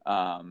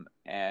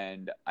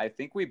 And I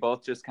think we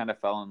both just kind of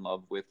fell in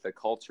love with the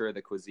culture,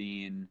 the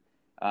cuisine,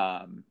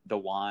 the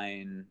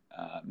wine,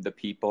 the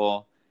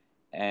people.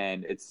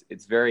 And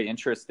it's very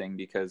interesting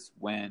because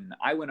when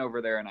I went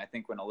over there, and I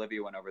think when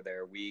Olivia went over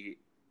there, we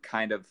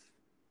kind of,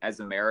 as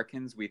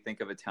Americans, we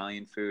think of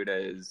Italian food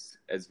as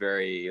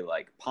very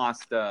like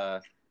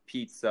pasta,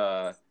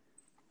 pizza,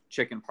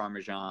 chicken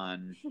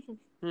parmesan,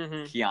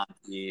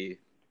 Chianti,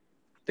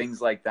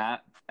 things like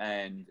that.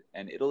 And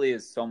Italy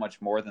is so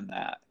much more than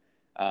that.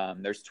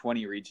 There's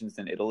 20 regions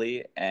in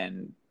Italy,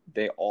 and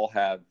they all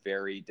have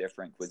very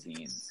different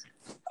cuisines.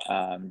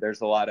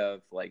 There's a lot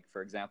of, like,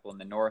 for example, in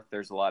the north,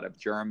 there's a lot of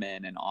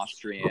German and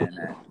Austrian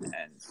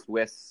and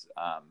Swiss,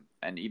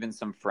 and even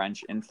some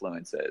French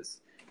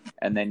influences.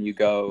 And then you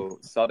go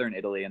southern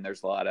Italy, and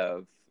there's a lot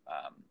of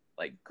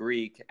like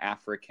Greek,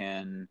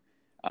 African,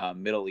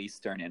 Middle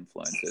Eastern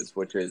influences,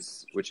 which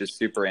is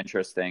super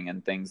interesting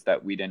and things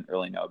that we didn't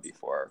really know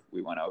before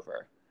we went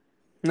over.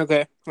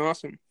 Okay,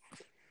 awesome.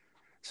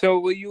 So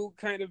will you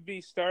kind of be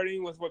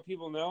starting with what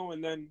people know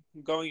and then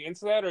going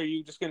into that, or are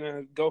you just going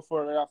to go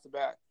for it right off the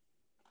bat?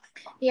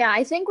 Yeah,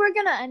 I think we're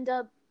going to end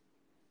up,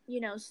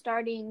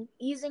 starting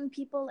easing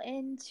people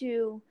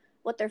into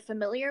what they're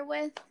familiar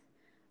with.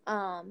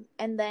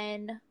 And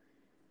then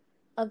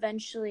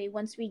eventually,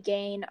 once we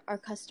gain our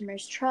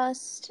customers'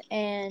 trust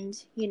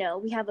and,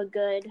 we have a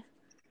good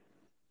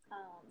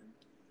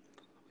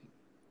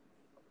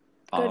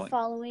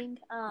following,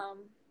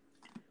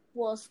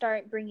 we'll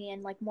start bringing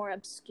in like more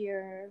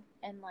obscure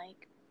and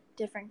like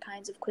different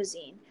kinds of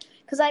cuisine.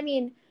 Because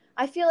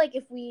I feel like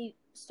if we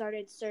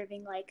started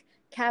serving like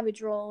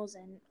cabbage rolls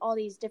and all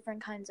these different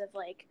kinds of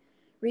like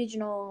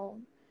regional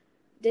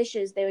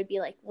dishes, they would be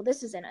like, well,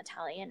 this isn't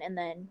Italian. And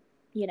then,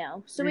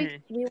 so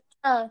we want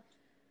to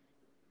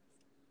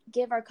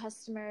give our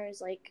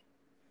customers like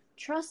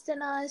trust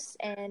in us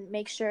and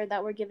make sure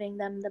that we're giving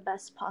them the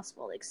best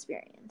possible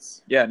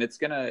experience. Yeah, and it's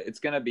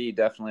gonna be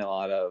definitely a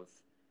lot of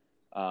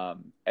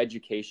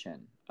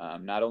education,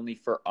 not only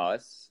for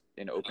us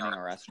in opening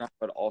a restaurant,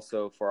 but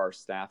also for our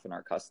staff and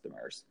our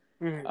customers.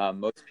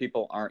 Most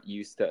people aren't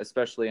used to,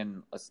 especially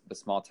in the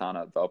small town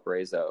of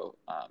Valparaiso,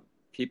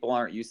 people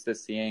aren't used to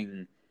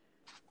seeing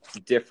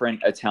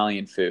different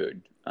Italian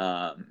food,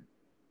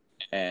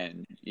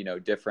 and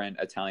different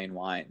Italian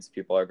wines.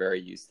 People are very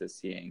used to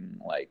seeing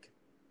like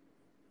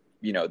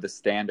the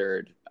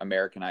standard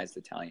Americanized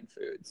Italian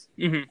foods.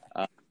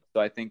 So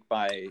I think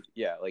by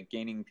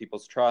gaining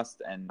people's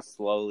trust and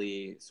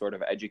slowly sort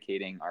of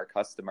educating our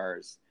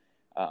customers,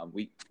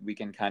 we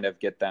can kind of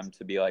get them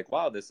to be like,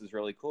 wow, this is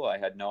really cool. I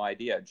had no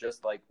idea,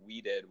 just like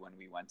we did when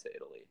we went to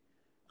Italy.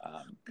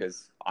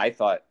 Because I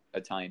thought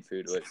Italian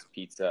food was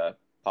pizza,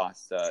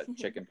 pasta,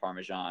 chicken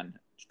parmesan,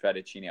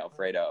 fettuccine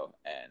alfredo.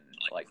 And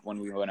like when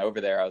we went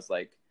over there, I was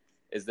like,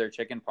 is there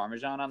chicken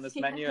parmesan on this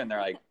menu? And they're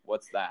like,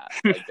 what's that?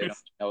 Like, they don't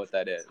know what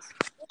that is.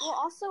 Well,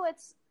 also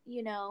it's,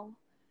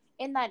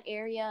 in that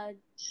area,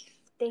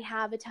 they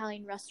have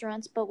Italian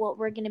restaurants, but what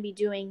we're going to be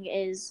doing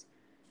is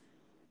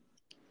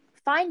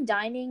fine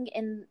dining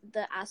in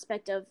the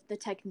aspect of the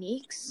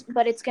techniques,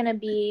 but it's going to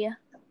be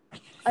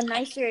a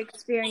nicer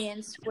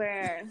experience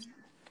where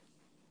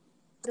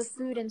the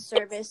food and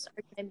service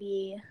are going to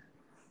be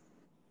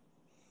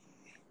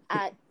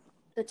at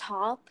the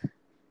top,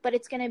 but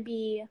it's going to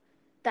be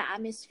the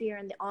atmosphere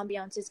and the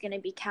ambiance is going to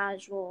be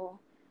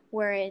casual,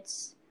 where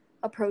it's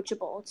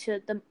approachable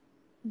to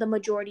the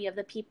majority of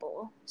the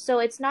people. So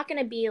it's not going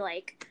to be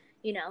like,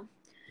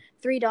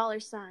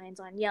 $3 signs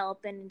on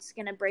Yelp and it's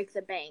going to break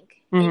the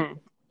bank.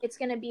 It's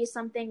going to be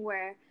something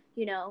where,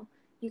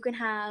 you can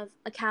have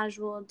a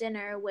casual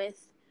dinner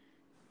with,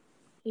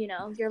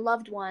 your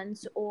loved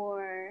ones,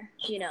 or,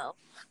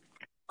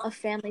 a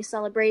family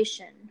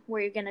celebration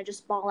where you're going to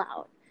just ball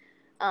out.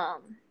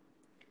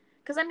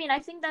 Because, I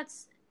think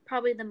that's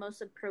probably the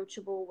most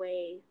approachable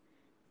way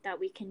that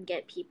we can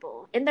get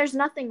people. And there's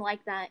nothing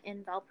like that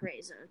in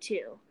Valparaiso,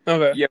 too.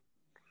 Okay. Yeah.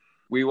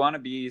 We want to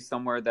be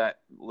somewhere that,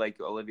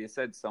 like Olivia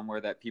said, somewhere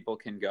that people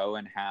can go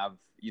and have,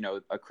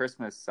 a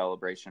Christmas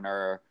celebration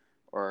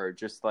or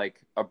just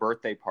like a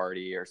birthday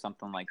party or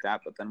something like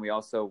that. But then we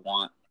also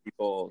want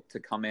people to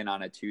come in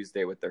on a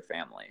Tuesday with their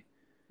family.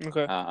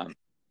 Okay.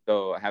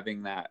 So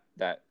having that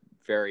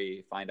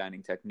very fine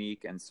dining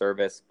technique and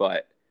service,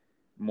 but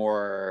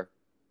more,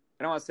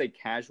 I don't want to say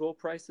casual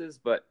prices,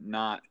 but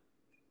not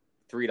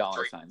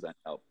 $3 signs on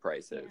Yelp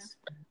prices.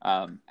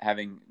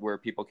 Having where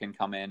people can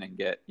come in and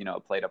get, a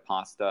plate of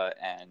pasta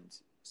and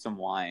some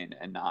wine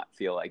and not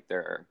feel like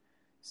they're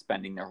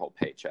spending their whole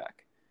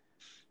paycheck.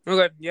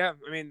 Okay, yeah.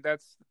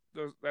 That's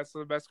the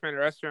best kind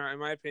of restaurant, in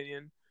my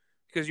opinion,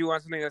 because you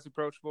want something that's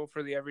approachable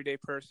for the everyday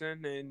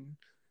person, and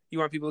you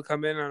want people to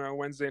come in on a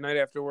Wednesday night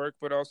after work,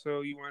 but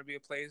also you want to be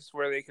a place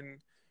where they can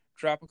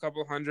drop a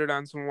couple $100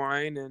 on some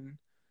wine and,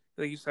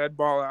 like you said,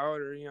 ball out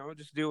or,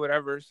 just do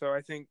whatever. So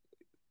I think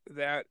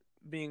that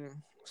being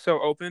so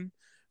open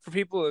for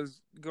people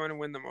is going to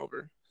win them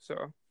over.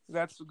 So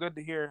that's good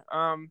to hear.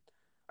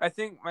 I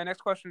think my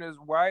next question is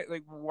why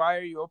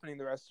are you opening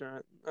the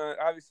restaurant?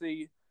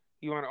 Obviously,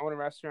 you want to own a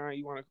restaurant,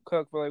 you want to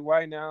cook, but like,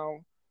 why now?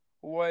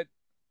 What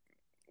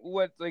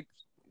like?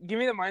 Give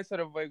me the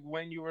mindset of like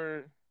when you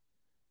went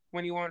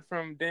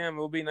from damn,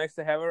 it would be nice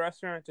to have a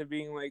restaurant to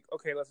being like,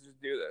 okay, let's just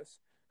do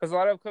this. Because a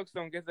lot of cooks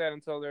don't get that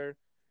until they're,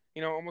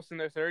 almost in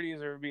their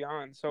 30s or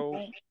beyond. So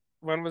Right.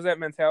 when was that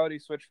mentality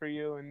switch for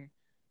you? And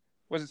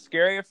was it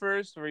scary at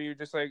first? Or were you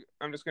just like,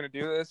 I'm just going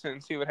to do this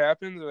and see what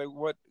happens? Or like,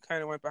 what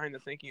kind of went behind the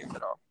thinking of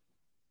it all?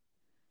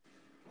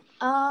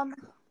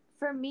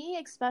 For me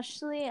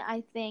especially,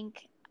 I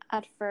think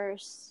at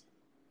first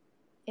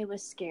it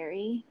was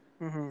scary.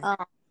 Mm-hmm.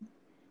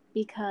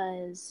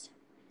 Because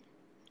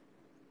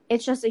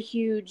it's just a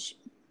huge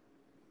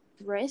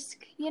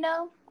risk,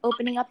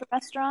 opening up a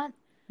restaurant.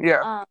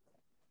 Yeah.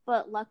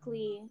 But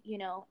luckily,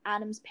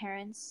 Adam's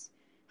parents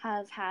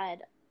have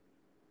had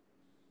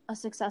a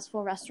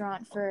successful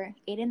restaurant for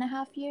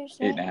 8.5 years,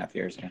 right? 8.5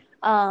 years, yeah.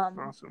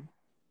 Awesome.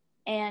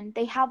 And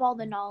they have all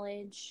the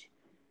knowledge.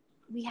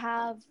 We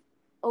have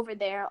over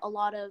there a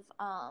lot of,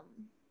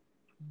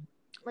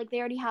 they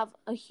already have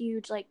a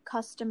huge,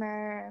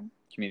 customer...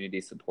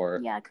 Community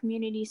support. Yeah,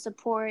 community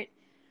support.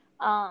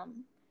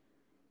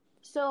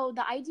 So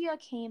the idea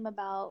came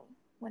about,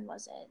 when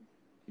was it?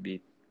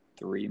 Maybe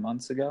 3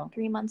 months ago.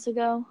 3 months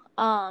ago.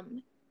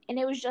 And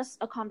it was just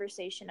a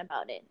conversation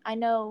about it. I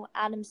know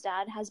Adam's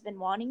dad has been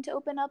wanting to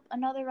open up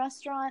another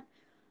restaurant,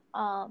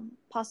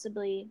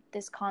 possibly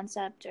this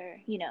concept or,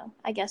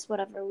 I guess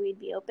whatever we'd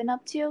be open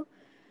up to.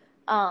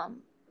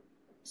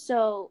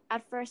 So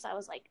at first I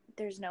was like,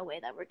 there's no way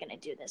that we're going to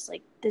do this.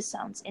 Like, this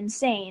sounds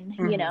insane,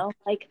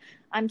 Mm-hmm. Like,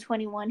 I'm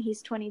 21,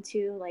 he's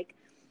 22. Like,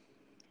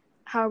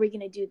 how are we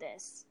going to do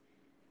this?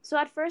 So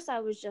at first I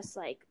was just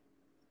like,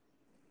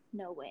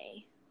 no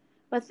way.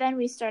 But then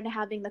we started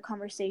having the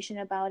conversation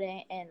about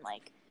it, and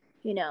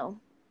we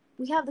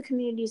have the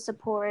community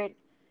support.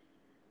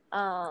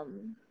 We're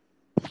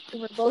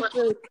both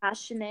really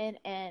passionate,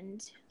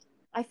 and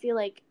I feel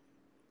like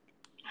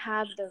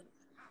have the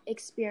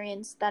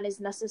experience that is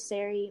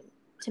necessary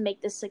to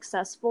make this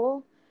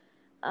successful.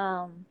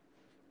 But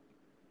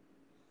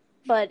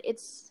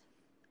it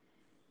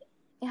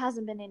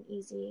hasn't been an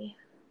easy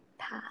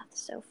path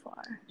so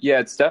far. Yeah,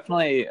 it's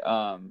definitely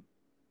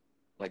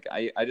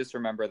I just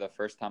remember the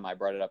first time I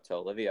brought it up to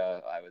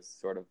Olivia, I was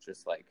sort of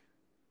just like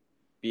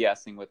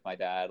BSing with my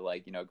dad,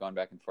 like, going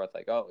back and forth,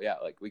 like, oh yeah,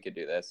 like we could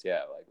do this,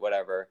 yeah, like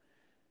whatever.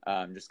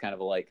 Just kind of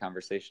a light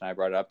conversation. I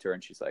brought it up to her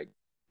and she's like,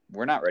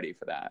 we're not ready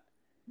for that.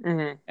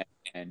 Mm-hmm.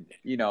 And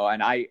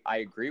I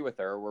agree with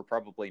her. We're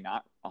probably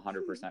not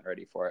 100%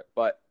 ready for it.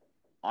 But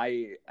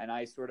I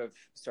sort of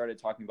started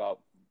talking about,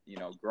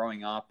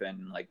 growing up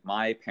and like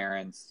my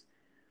parents,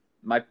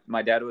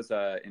 my dad was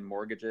in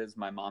mortgages.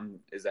 My mom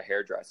is a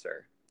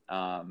hairdresser.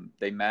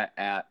 They met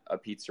at a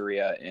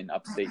pizzeria in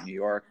upstate New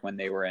York when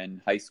they were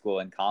in high school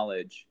and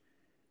college.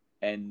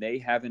 And they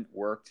haven't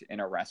worked in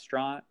a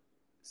restaurant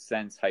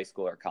since high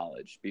school or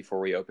college before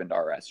we opened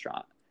our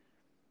restaurant.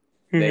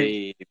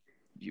 Mm-hmm.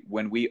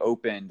 When we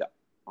opened,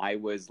 I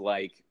was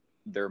like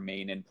their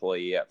main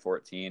employee at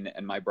 14,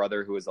 and my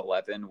brother, who was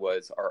 11,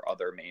 was our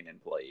other main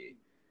employee.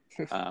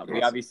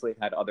 We obviously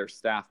had other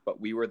staff, but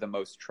we were the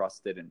most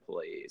trusted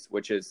employees,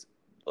 which is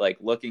like,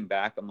 looking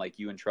back, I'm like,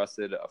 you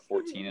entrusted a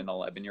 14 and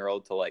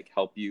 11-year-old to like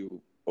help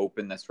you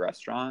open this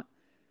restaurant.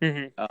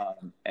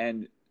 Mm-hmm.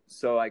 And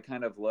so I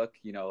kind of look,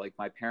 like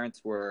my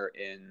parents were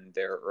in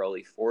their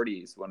early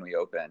 40s when we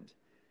opened.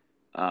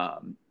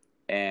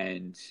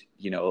 And,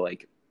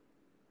 like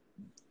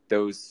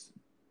those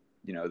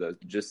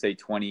just say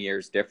 20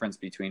 years difference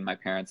between my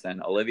parents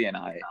and Olivia and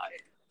I,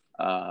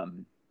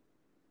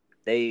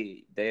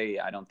 they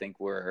I don't think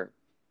were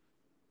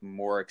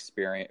more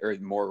experienced or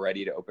more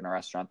ready to open a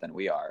restaurant than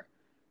we are.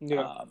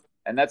 Yeah.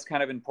 And that's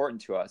kind of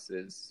important to us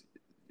is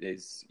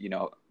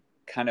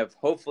kind of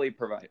hopefully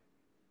providing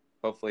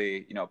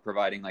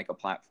like a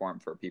platform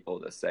for people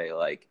to say,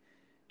 like,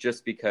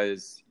 just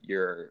because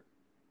you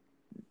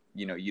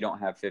don't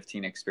have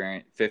 15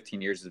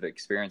 years of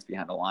experience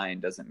behind the line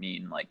doesn't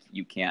mean like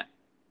you can't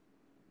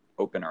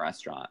open a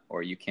restaurant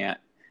or you can't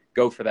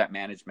go for that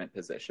management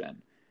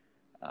position.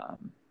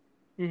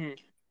 Mm-hmm.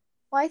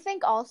 Well, I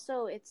think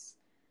also it's,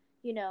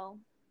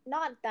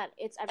 not that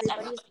it's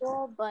everybody's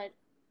goal, but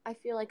I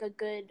feel like a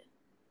good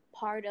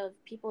part of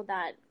people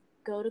that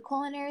go to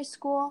culinary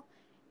school,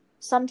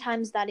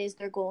 sometimes that is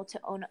their goal, to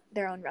own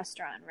their own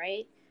restaurant,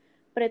 right?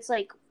 But it's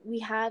like we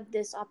have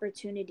this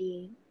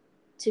opportunity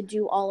to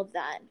do all of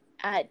that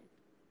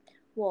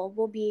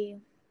we'll be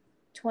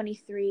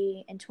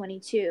 23 and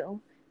 22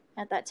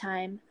 at that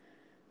time.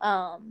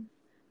 But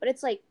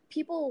it's like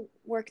people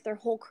work their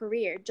whole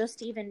career just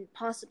to even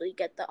possibly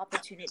get the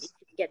opportunity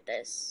to get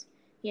this,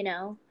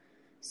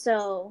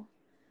 So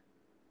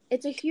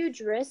it's a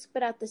huge risk,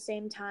 but at the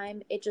same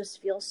time, it just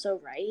feels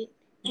so right,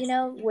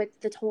 with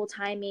the whole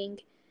timing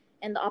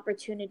and the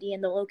opportunity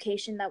and the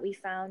location that we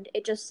found.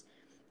 It just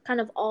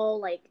kind of all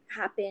like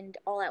happened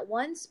all at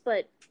once,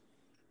 but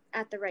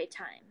at the right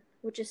time,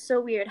 which is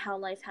so weird how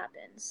life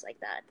happens like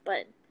that.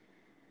 But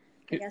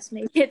I guess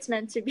maybe it's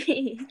meant to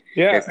be.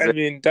 Yeah, I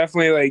mean,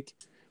 definitely. Like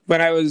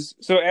when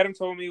so Adam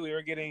told me we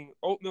were getting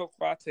oat milk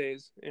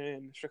lattes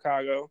in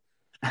Chicago.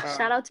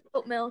 Shout out to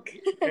oat milk.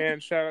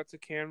 And shout out to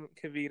Cam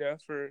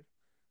Kavita for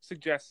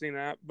suggesting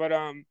that. But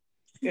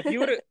if you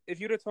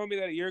would have told me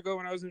that a year ago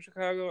when I was in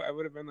Chicago, I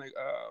would have been like,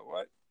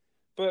 what?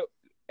 But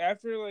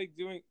after like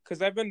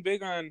because I've been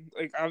big on,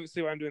 like,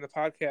 obviously when I'm doing the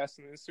podcast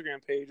and the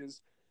Instagram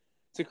pages,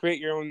 to create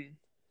your own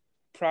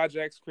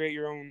projects, create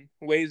your own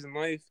ways in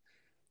life.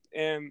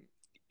 And,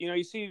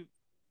 you see,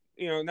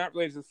 not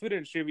related to the food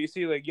industry, but you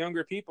see like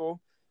younger people,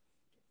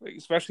 like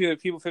especially like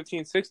people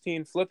 15,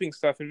 16, flipping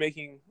stuff and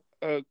making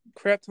a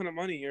crap ton of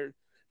money, or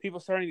people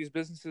starting these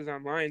businesses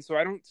online. So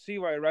I don't see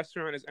why a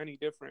restaurant is any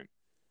different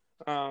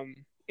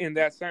in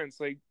that sense.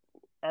 Like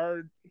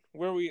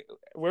where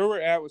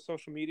we're at with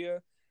social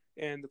media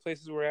and the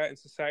places we're at in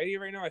society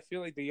right now, I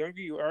feel like the younger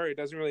you are, it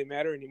doesn't really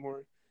matter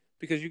anymore,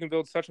 because you can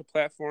build such a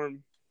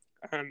platform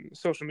on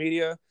social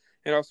media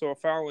and also a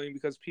following,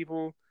 because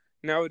people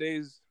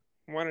nowadays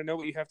want to know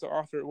what you have to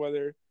offer,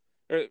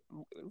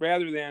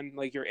 rather than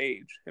like your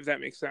age, if that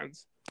makes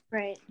sense.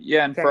 Right.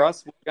 Yeah, and for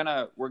us,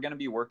 we're gonna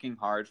be working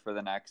hard for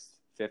the next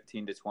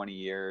 15 to 20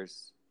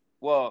 years.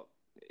 Well,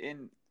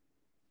 in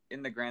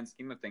the grand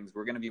scheme of things,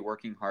 we're gonna be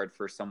working hard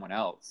for someone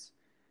else.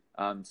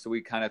 So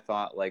we kind of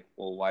thought, like,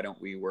 well, why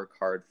don't we work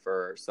hard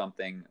for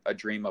something, a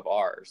dream of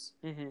ours,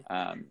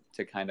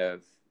 to kind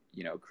of,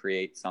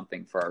 create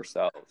something for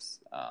ourselves,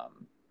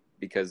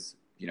 because,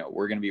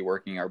 we're going to be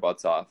working our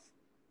butts off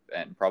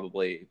and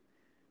probably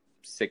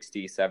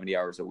 60, 70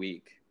 hours a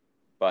week.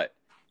 But,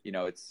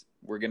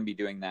 we're going to be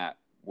doing that,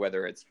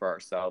 whether it's for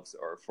ourselves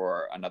or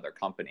for another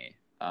company.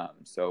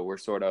 So we're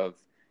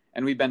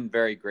and we've been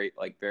very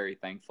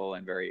thankful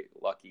and very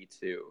lucky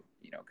to,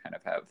 kind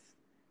of have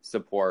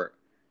support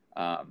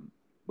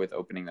with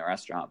opening the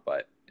restaurant.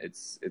 But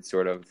it's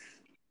sort of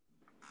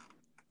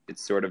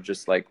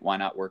just like, why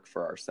not work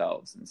for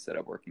ourselves instead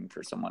of working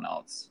for someone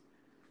else?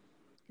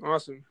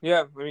 Awesome.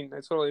 Yeah, I mean, I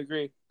totally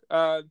agree.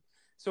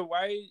 So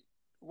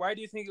why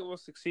do you think it will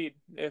succeed?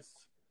 If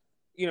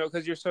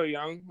because you're so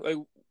young, like,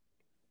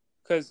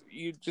 because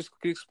you just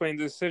explained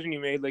the decision you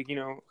made, like,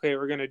 okay,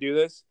 we're gonna do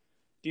this.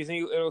 Do you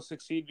think it'll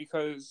succeed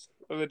because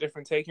of the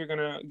different take you're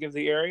gonna give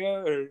the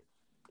area, or do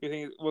you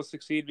think it will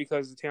succeed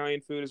because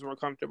Italian food is more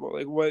comfortable?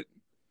 Like, what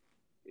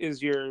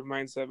is your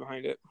mindset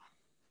behind it?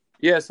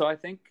 Yeah, so I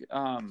think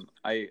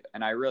I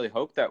really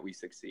hope that we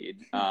succeed,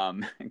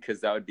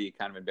 because that would be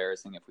kind of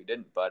embarrassing if we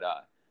didn't. But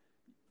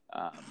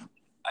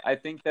I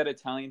think that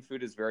Italian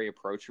food is very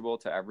approachable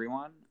to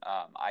everyone.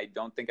 I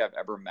don't think I've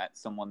ever met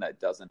someone that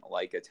doesn't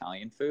like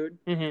Italian food,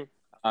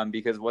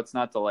 because what's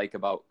not to like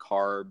about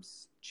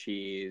carbs,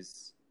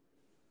 cheese,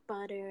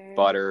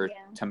 butter,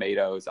 yeah,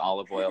 tomatoes,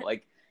 olive oil?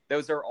 Like,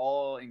 those are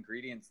all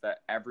ingredients that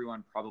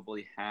everyone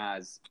probably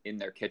has in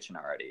their kitchen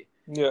already.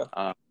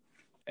 Yeah.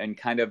 And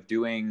kind of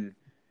doing,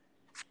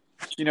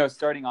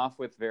 starting off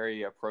with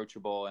very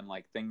approachable and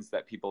like things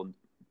that people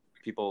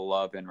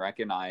love and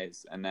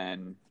recognize, and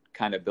then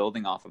kind of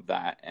building off of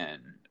that.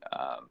 And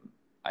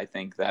I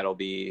think that'll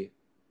be,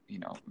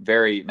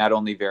 not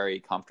only very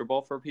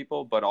comfortable for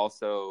people, but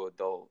also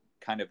they'll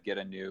kind of get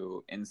a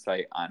new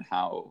insight on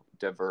how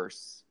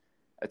diverse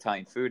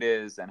Italian food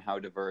is and how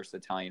diverse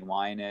Italian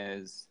wine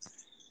is.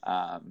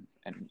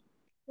 And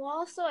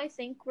also, I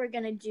think we're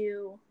going to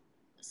do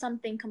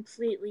something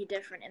completely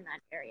different in that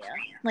area.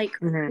 Like,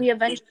 we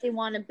eventually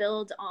want to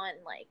build on,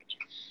 like,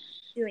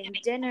 doing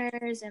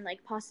dinners and,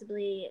 like,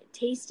 possibly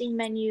tasting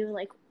menu,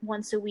 like,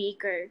 once a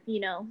week, or,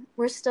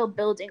 we're still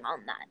building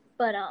on that.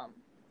 But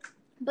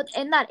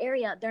in that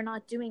area, they're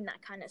not doing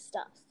that kind of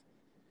stuff.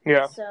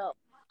 Yeah. So,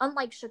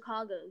 unlike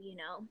Chicago,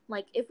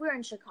 like, if we were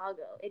in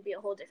Chicago, it'd be a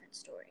whole different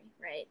story,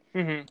 right?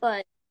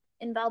 But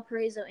in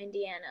Valparaiso,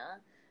 Indiana,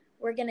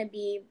 we're going to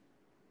be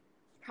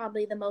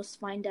probably the most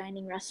fine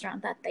dining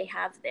restaurant that they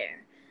have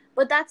there.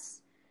 But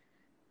that's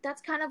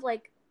kind of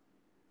like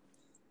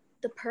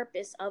the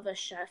purpose of a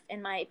chef,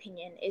 in my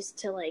opinion, is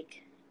to,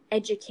 like,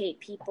 educate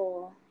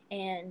people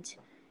and,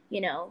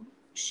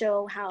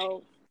 show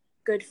how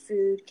good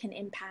food can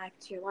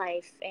impact your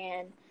life,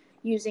 and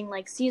using,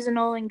 like,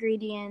 seasonal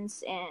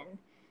ingredients. And,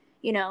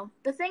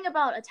 the thing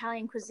about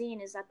Italian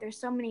cuisine is that there's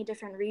so many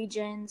different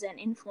regions and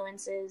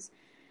influences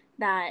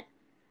that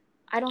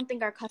I don't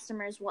think our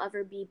customers will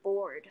ever be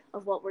bored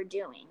of what we're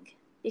doing,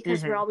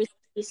 because we're always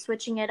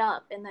switching it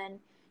up, and then,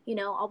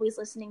 always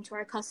listening to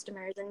our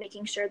customers and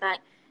making sure that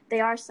they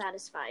are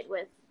satisfied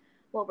with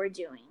what we're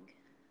doing.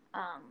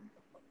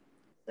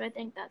 So I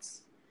think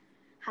that's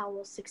how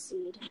we'll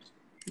succeed.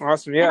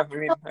 Awesome. Yeah, I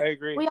mean, I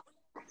agree.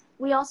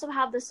 We also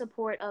have the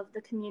support of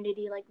the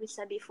community, like we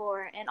said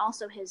before, and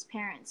also his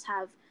parents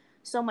have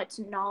so much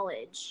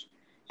knowledge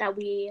that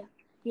we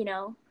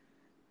don't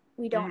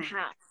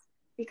have.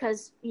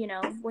 Because,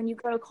 when you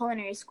go to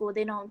culinary school,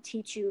 they don't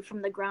teach you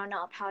from the ground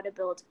up how to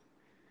build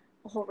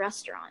a whole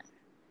restaurant,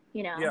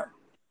 Yeah.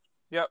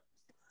 Yep.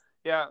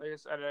 Yeah, like I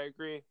said, I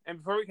agree. And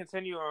before we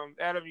continue,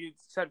 Adam, you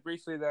said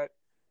briefly that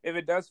if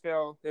it does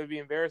fail, it would be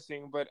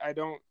embarrassing. But I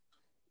don't.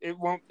 It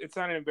won't. It's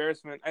not an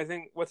embarrassment. I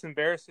think what's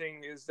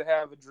embarrassing is to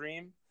have a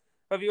dream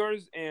of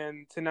yours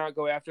and to not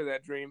go after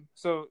that dream.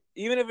 So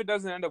even if it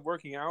doesn't end up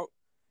working out,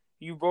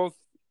 you both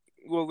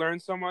will learn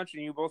so much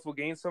and you both will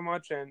gain so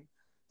much. And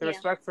the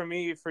respect for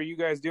me for you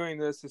guys doing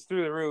this is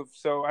through the roof.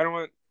 So I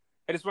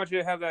just want you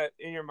to have that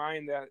in your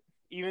mind that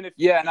even if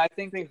and I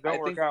think things don't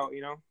work out,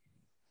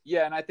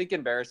 Yeah, and I think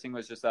embarrassing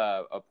was just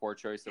a poor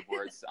choice of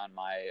words on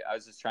my. I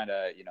was just trying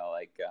to,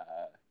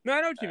 No,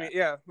 I know what you mean.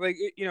 Yeah, like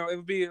it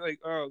would be like,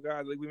 oh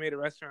god, like we made a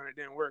restaurant, it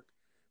didn't work.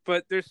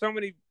 But there's so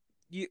many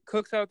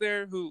cooks out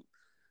there who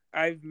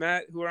I've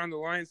met who are on the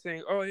line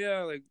saying, oh yeah,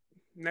 like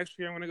next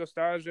year I'm gonna go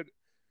stage at,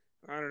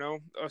 I don't know,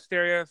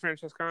 Osteria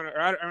Francescana,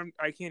 or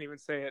I can't even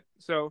say it.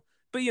 So,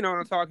 but you know what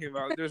I'm talking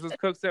about. There's those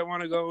cooks that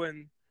want to go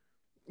and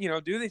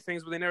do these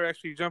things, but they never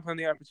actually jump on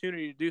the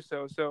opportunity to do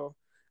so. So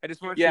I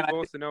just want you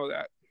both to know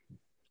that.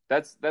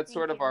 That's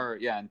sort of our,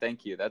 and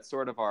thank you. That's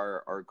sort of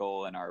our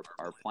goal and our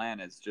plan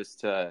is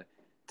just to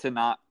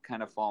not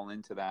kind of fall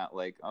into that,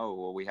 like, oh,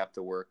 well, we have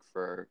to work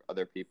for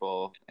other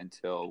people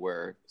until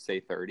we're, say,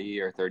 30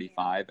 or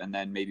 35, and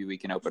then maybe we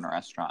can open a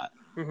restaurant.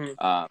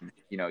 Mm-hmm.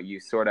 You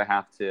sort of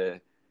have to,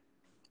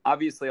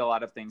 obviously a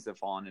lot of things have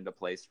fallen into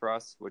place for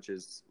us, which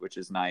is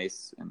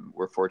nice, and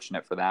we're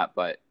fortunate for that.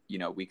 But,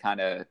 we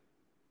kind of,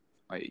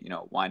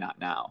 why not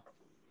now?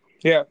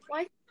 Yeah. Well,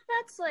 I think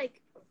that's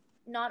like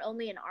not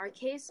only in our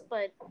case,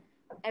 but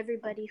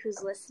everybody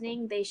who's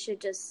listening, they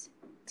should just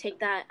take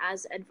that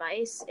as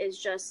advice,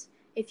 is just,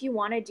 if you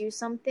want to do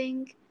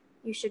something,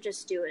 you should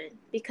just do it.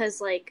 Because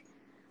like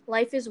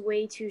life is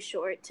way too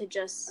short to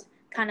just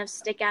kind of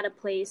stick at a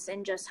place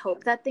and just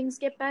hope that things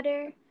get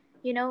better.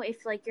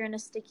 If like you're in a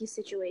sticky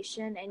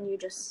situation and you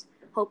just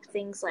hope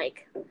things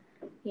like,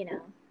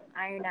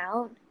 iron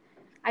out.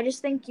 I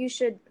just think you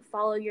should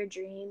follow your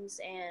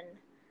dreams and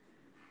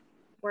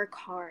work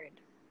hard,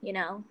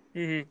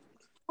 Mm-hmm.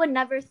 Would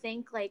never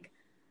think like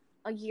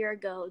a year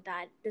ago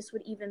that this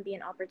would even be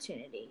an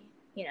opportunity,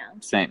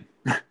 Same.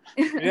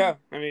 Yeah,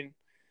 I mean,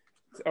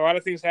 a lot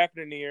of things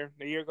happened in a year.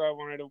 A year ago, I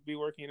wanted to be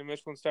working in a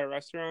Michelin star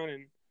restaurant,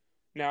 and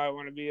now I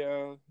want to be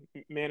a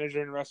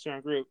manager in a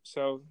restaurant group.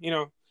 So,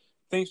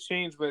 things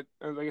change, but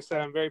like I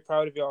said, I'm very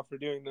proud of y'all for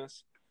doing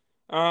this.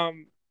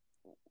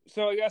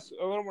 So I guess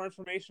a little more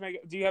information.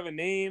 Do you have a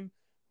name?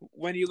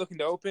 When are you looking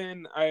to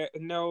open? I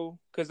know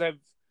because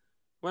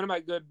one of my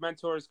good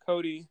mentors,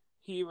 Cody,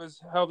 he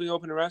was helping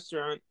open a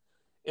restaurant,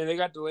 and they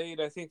got delayed,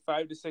 I think,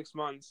 5 to 6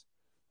 months.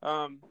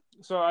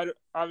 So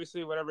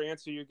obviously, whatever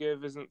answer you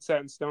give isn't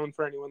set in stone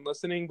for anyone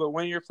listening. But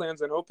when are your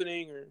plans on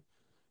opening, or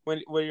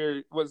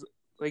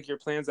what your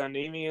plans on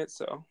naming it?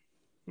 So,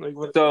 like,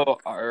 what? So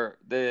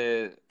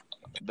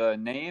the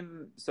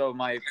name. So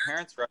my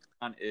parents'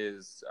 restaurant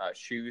is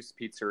Shoes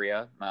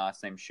Pizzeria. My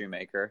last name's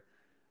Shoemaker.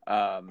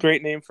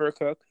 Great name for a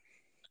cook.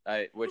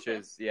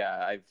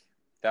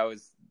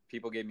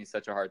 People gave me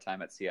such a hard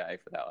time at CIA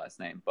for that last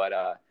name.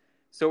 But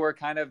so we're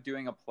kind of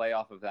doing a play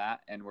off of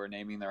that, and we're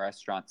naming the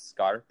restaurant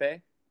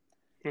Scarpe,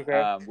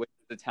 okay. Which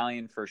is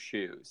Italian for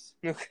shoes.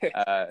 Okay,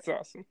 that's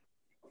awesome.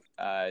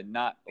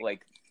 Not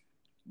like,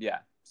 yeah.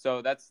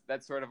 So that's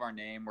sort of our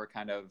name. We're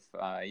kind of,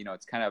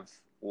 it's kind of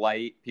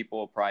light. People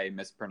will probably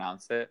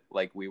mispronounce it,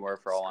 like we were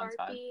for a long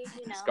time.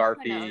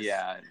 Scarpe,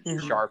 yeah,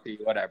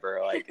 Sharpie, whatever.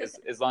 Like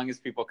as long as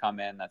people come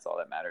in, that's all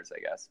that matters, I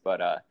guess.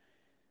 But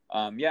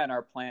and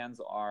our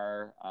plans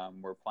are,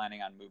 we're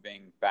planning on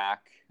moving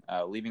back,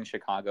 leaving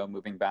Chicago,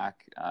 moving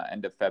back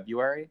end of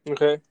February.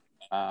 Okay.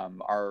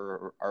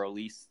 Our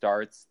lease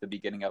starts the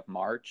beginning of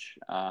March.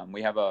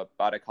 We have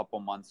about a couple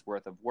months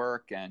worth of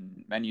work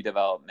and menu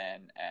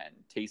development and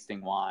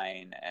tasting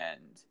wine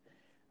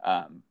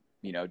and,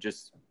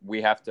 just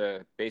we have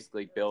to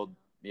basically build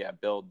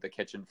the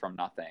kitchen from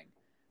nothing.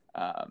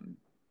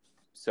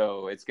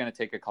 So it's going to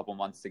take a couple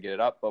months to get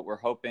it up, but we're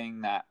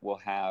hoping that we'll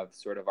have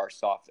sort of our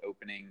soft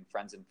opening,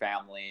 friends and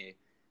family,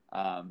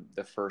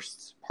 the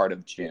first part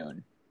of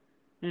June.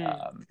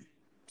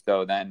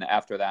 So then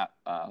after that,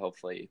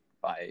 hopefully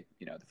by,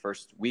 the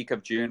first week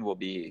of June, we'll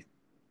be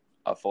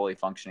a fully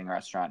functioning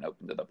restaurant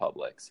open to the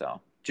public.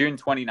 So June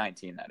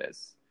 2019, that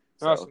is.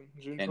 So awesome.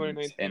 June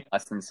 2019. In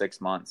less than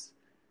 6 months.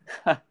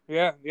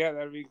 Yeah,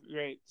 that'd be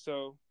great.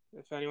 So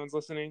if anyone's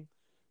listening,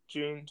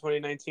 June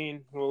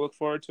 2019, we'll look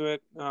forward to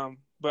it.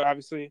 But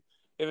obviously,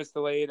 if it's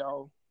delayed,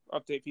 I'll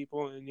update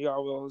people, and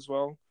y'all will as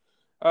well.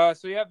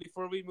 So yeah,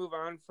 before we move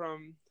on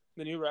from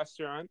the new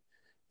restaurant,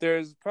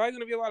 there's probably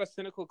going to be a lot of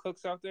cynical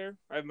cooks out there.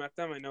 I've met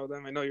them. I know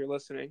them. I know you're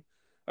listening.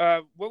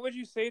 What would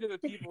you say to the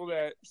people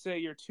that say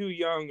you're too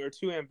young or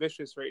too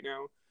ambitious right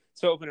now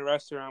to open a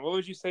restaurant? What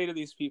would you say to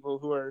these people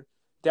who are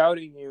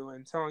doubting you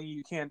and telling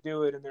you can't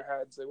do it in their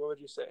heads? Like, what would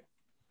you say?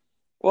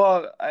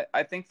 Well,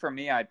 I think for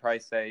me, I'd probably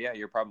say, yeah,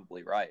 you're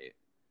probably right.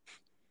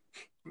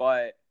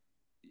 But,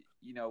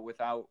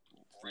 without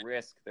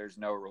risk, there's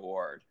no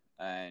reward.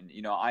 And,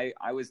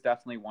 I was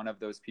definitely one of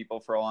those people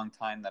for a long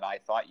time that I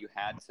thought you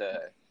had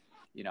to,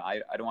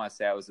 I don't want to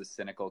say I was a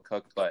cynical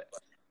cook, but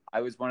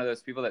I was one of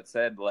those people that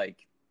said,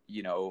 like,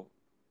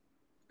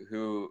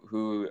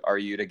 who are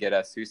you to get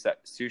a sous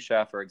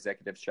chef or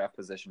executive chef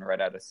position right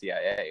out of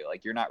CIA?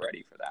 Like, you're not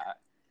ready for that.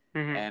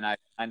 Mm-hmm. And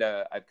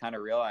I've kind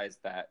of realized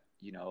that,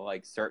 you know,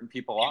 like, certain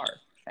people are,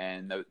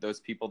 and those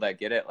people that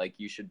get it, like,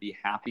 you should be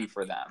happy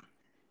for them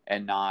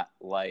and not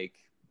like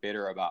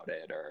bitter about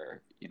it,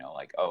 or, you know,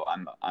 like, oh,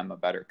 I'm a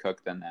better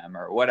cook than them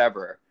or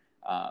whatever.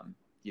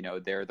 You know,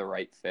 they're the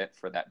right fit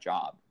for that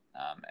job.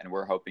 And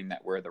we're hoping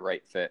that we're the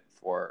right fit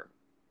for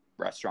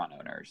restaurant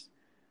owners.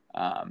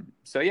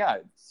 So yeah,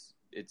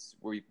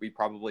 we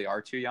probably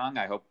are too young.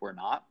 I hope we're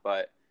not,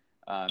 but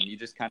you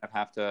just kind of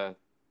have to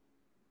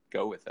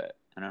go with it.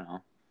 I don't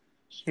know.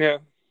 Yeah.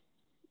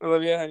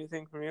 Olivia,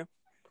 anything from you?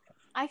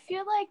 I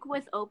feel like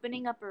with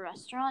opening up a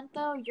restaurant,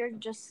 though, you're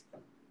just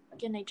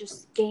gonna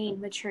just gain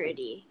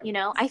maturity, you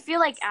know? I feel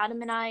like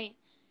Adam and I,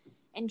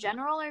 in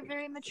general, are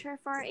very mature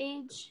for our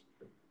age.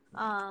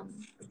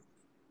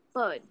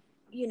 But,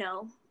 you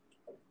know,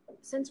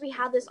 since we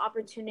have this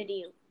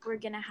opportunity, we're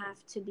gonna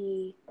have to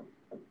be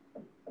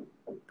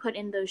put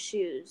in those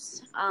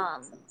shoes.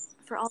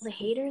 For all the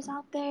haters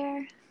out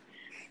there,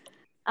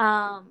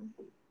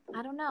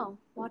 I don't know.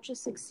 Watch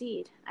us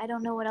succeed. I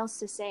don't know what else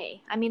to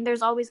say. I mean,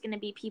 there's always going to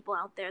be people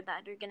out there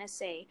that are going to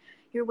say,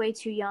 you're way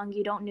too young,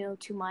 you don't know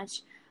too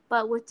much.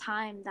 But with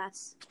time,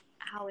 that's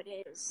how it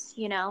is,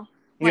 you know?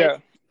 Like, Yeah.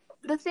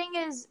 The thing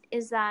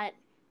is that,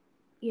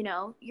 you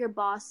know, your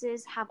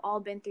bosses have all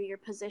been through your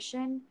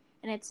position,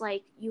 and it's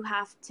like you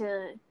have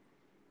to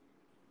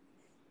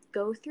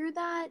go through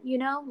that, you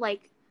know?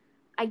 Like,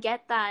 I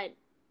get that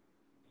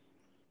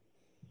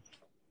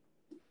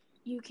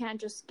you can't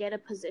just get a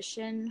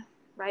position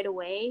right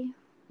away.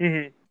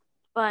 Mm-hmm.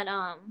 But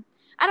I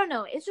don't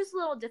know. It's just a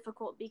little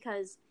difficult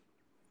because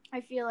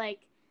I feel like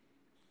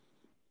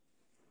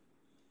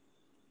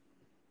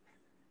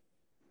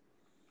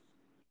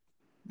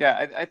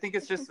I think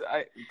it's just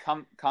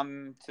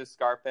come to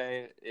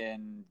Scarpe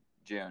in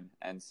June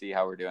and see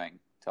how we're doing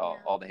to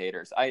all the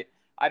haters. I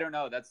don't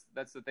know. That's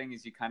the thing,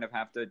 is you kind of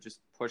have to just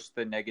push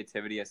the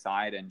negativity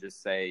aside and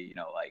just say, you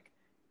know, like,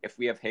 if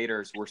we have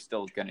haters, we're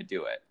still gonna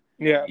do it.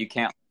 Yeah. You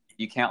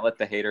can't let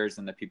the haters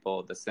and the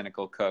people, the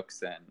cynical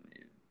cooks and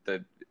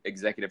the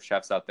executive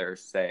chefs out there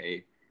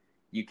say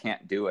you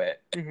can't do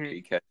it. Mm-hmm.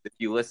 Because if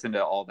you listen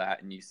to all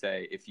that and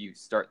if you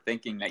start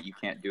thinking that you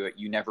can't do it,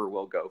 you never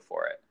will go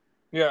for it.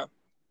 Yeah,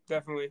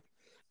 definitely.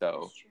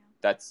 So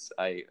that's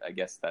I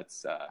guess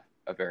that's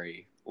a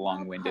very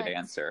long-winded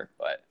answer,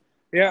 but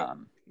yeah.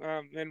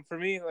 And for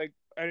me, like,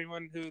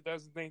 anyone who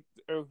doesn't think,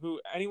 or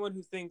anyone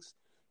who thinks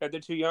that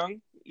they're too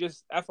young,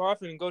 just F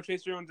off and go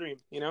chase your own dream,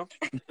 you know?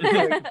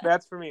 Like,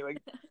 that's for me.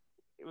 Like,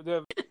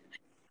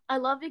 I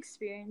love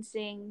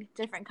experiencing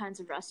different kinds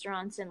of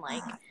restaurants, and,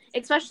 like,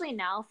 especially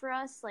now for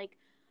us, like,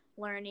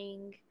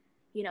 learning,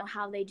 you know,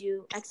 how they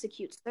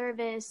execute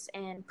service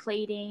and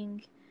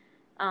plating,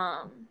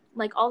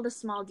 like, all the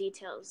small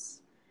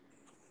details.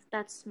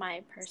 That's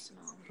my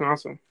personal.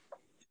 Awesome.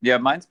 Yeah,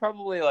 mine's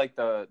probably like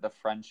the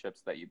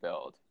friendships that you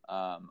build.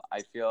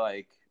 I feel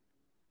like,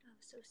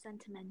 so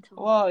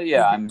sentimental. Well,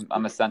 yeah,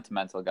 I'm a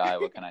sentimental guy.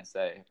 What can I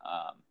say?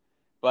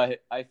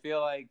 But I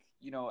feel like,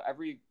 you know,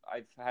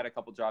 I've had a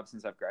couple jobs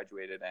since I've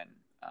graduated, and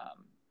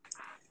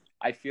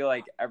I feel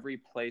like every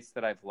place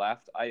that I've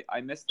left,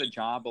 I miss the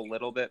job a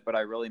little bit, but I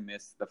really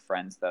miss the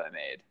friends that I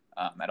made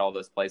at all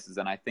those places.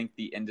 And I think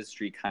the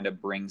industry kind of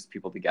brings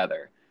people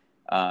together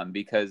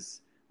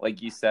because,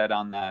 like you said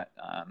on that,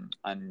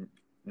 on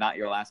not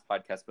your last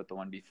podcast, but the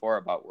one before,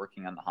 about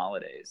working on the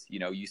holidays, you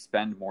know, you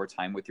spend more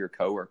time with your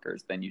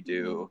coworkers than you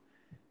do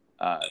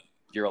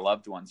your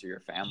loved ones or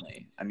your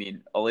family. I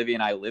mean, Olivia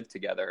and I live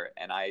together,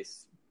 and I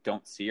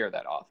don't see her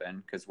that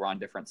often because we're on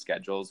different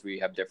schedules. We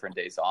have different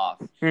days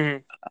off.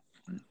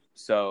 Mm-hmm.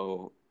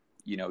 So,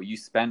 you know, you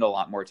spend a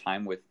lot more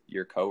time with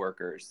your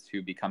coworkers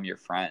who become your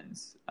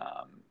friends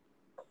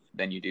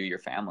than you do your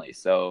family.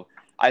 So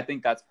I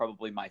think that's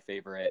probably my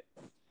favorite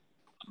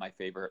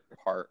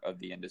part of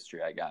the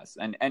industry, I guess.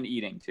 And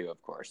eating too,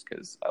 of course,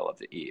 because I love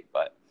to eat.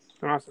 But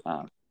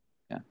awesome.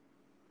 Yeah.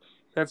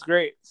 That's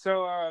great.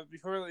 So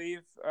before we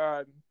leave,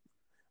 I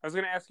was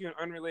going to ask you an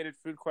unrelated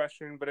food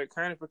question, but it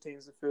kind of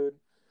pertains to food.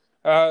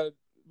 But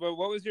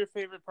what was your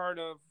favorite part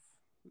of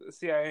the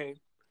CIA?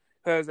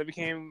 Because I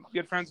became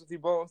good friends with you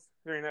both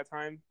during that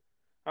time.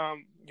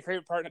 Your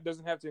favorite part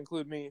doesn't have to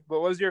include me, but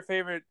what was your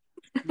favorite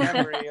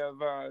memory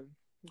of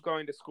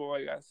going to school,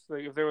 I guess?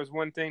 Like, if there was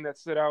one thing that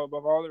stood out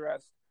above all the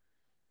rest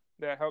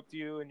that helped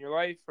you in your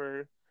life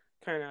or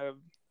kind of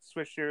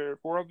switched your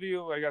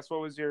worldview, I guess,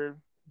 what was your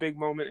big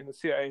moment in the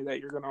CIA that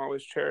you're going to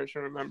always cherish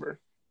and remember?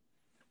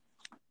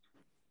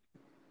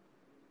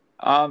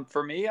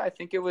 For me, I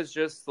think it was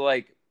just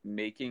like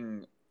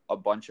making a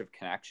bunch of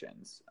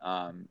connections,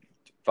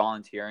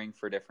 volunteering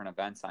for different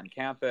events on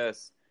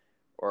campus,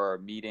 or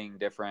meeting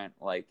different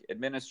like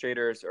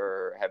administrators,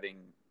 or having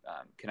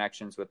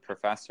connections with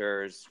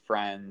professors,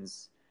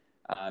 friends.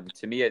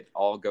 To me, it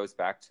all goes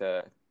back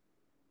to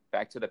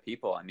the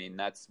people. I mean,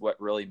 that's what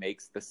really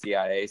makes the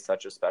CIA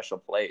such a special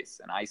place.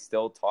 And I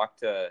still talk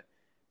to,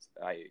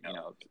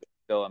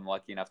 still am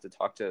lucky enough to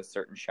talk to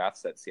certain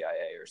chefs at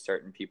CIA or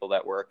certain people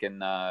that work in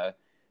the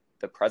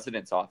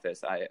president's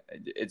office.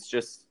 It's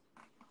just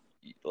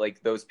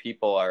like those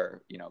people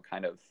are, you know,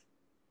 kind of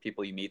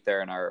people you meet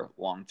there and are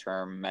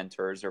long-term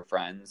mentors or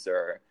friends,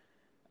 or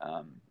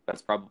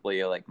that's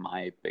probably like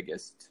my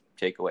biggest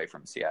takeaway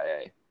from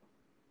CIA.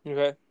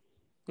 Okay.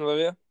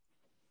 Olivia?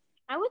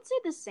 I would say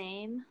the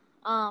same,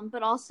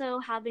 but also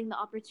having the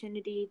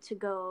opportunity to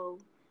go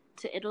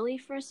to Italy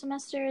for a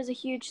semester is a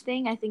huge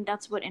thing. I think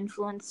that's what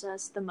influenced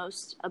us the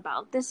most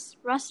about this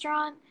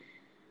restaurant.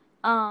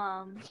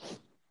 The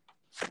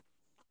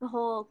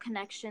whole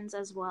connections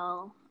as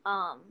well,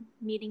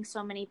 meeting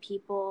so many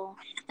people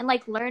and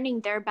like learning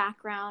their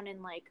background,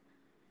 and like,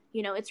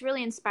 you know, it's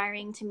really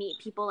inspiring to meet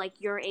people like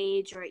your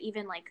age, or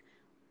even like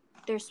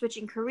they're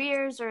switching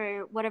careers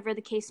or whatever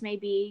the case may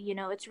be. You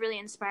know, it's really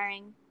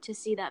inspiring to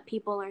see that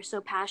people are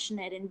so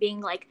passionate and being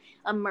like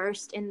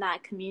immersed in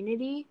that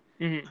community.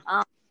 Mm-hmm.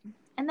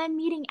 And then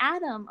meeting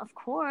Adam, of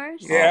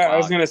course. Yeah, wow. I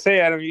was gonna say,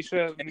 Adam, you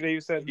said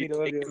meet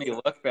Olivia. Making me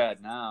look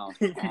bad now.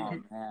 Oh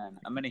man,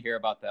 I'm gonna hear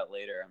about that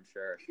later, I'm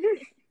sure.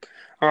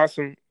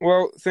 Awesome.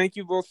 Well, thank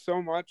you both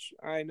so much.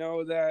 I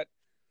know that,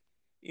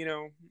 you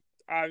know,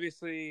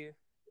 obviously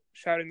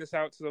shouting this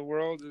out to the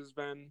world has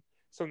been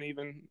something you've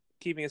been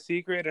keeping a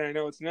secret, and I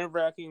know it's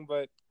nerve-wracking,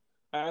 but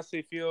I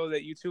honestly feel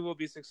that you two will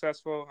be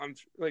successful. I'm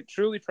like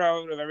truly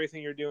proud of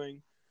everything you're doing,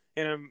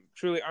 and I'm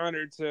truly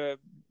honored to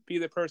be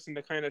the person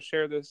to kind of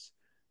share this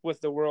with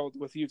the world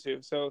with you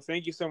two. So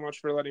thank you so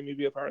much for letting me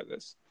be a part of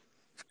this.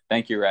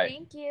 Thank you, Ray.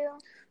 Thank you.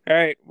 All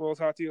right, we'll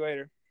talk to you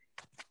later.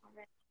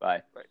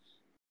 Bye. Bye.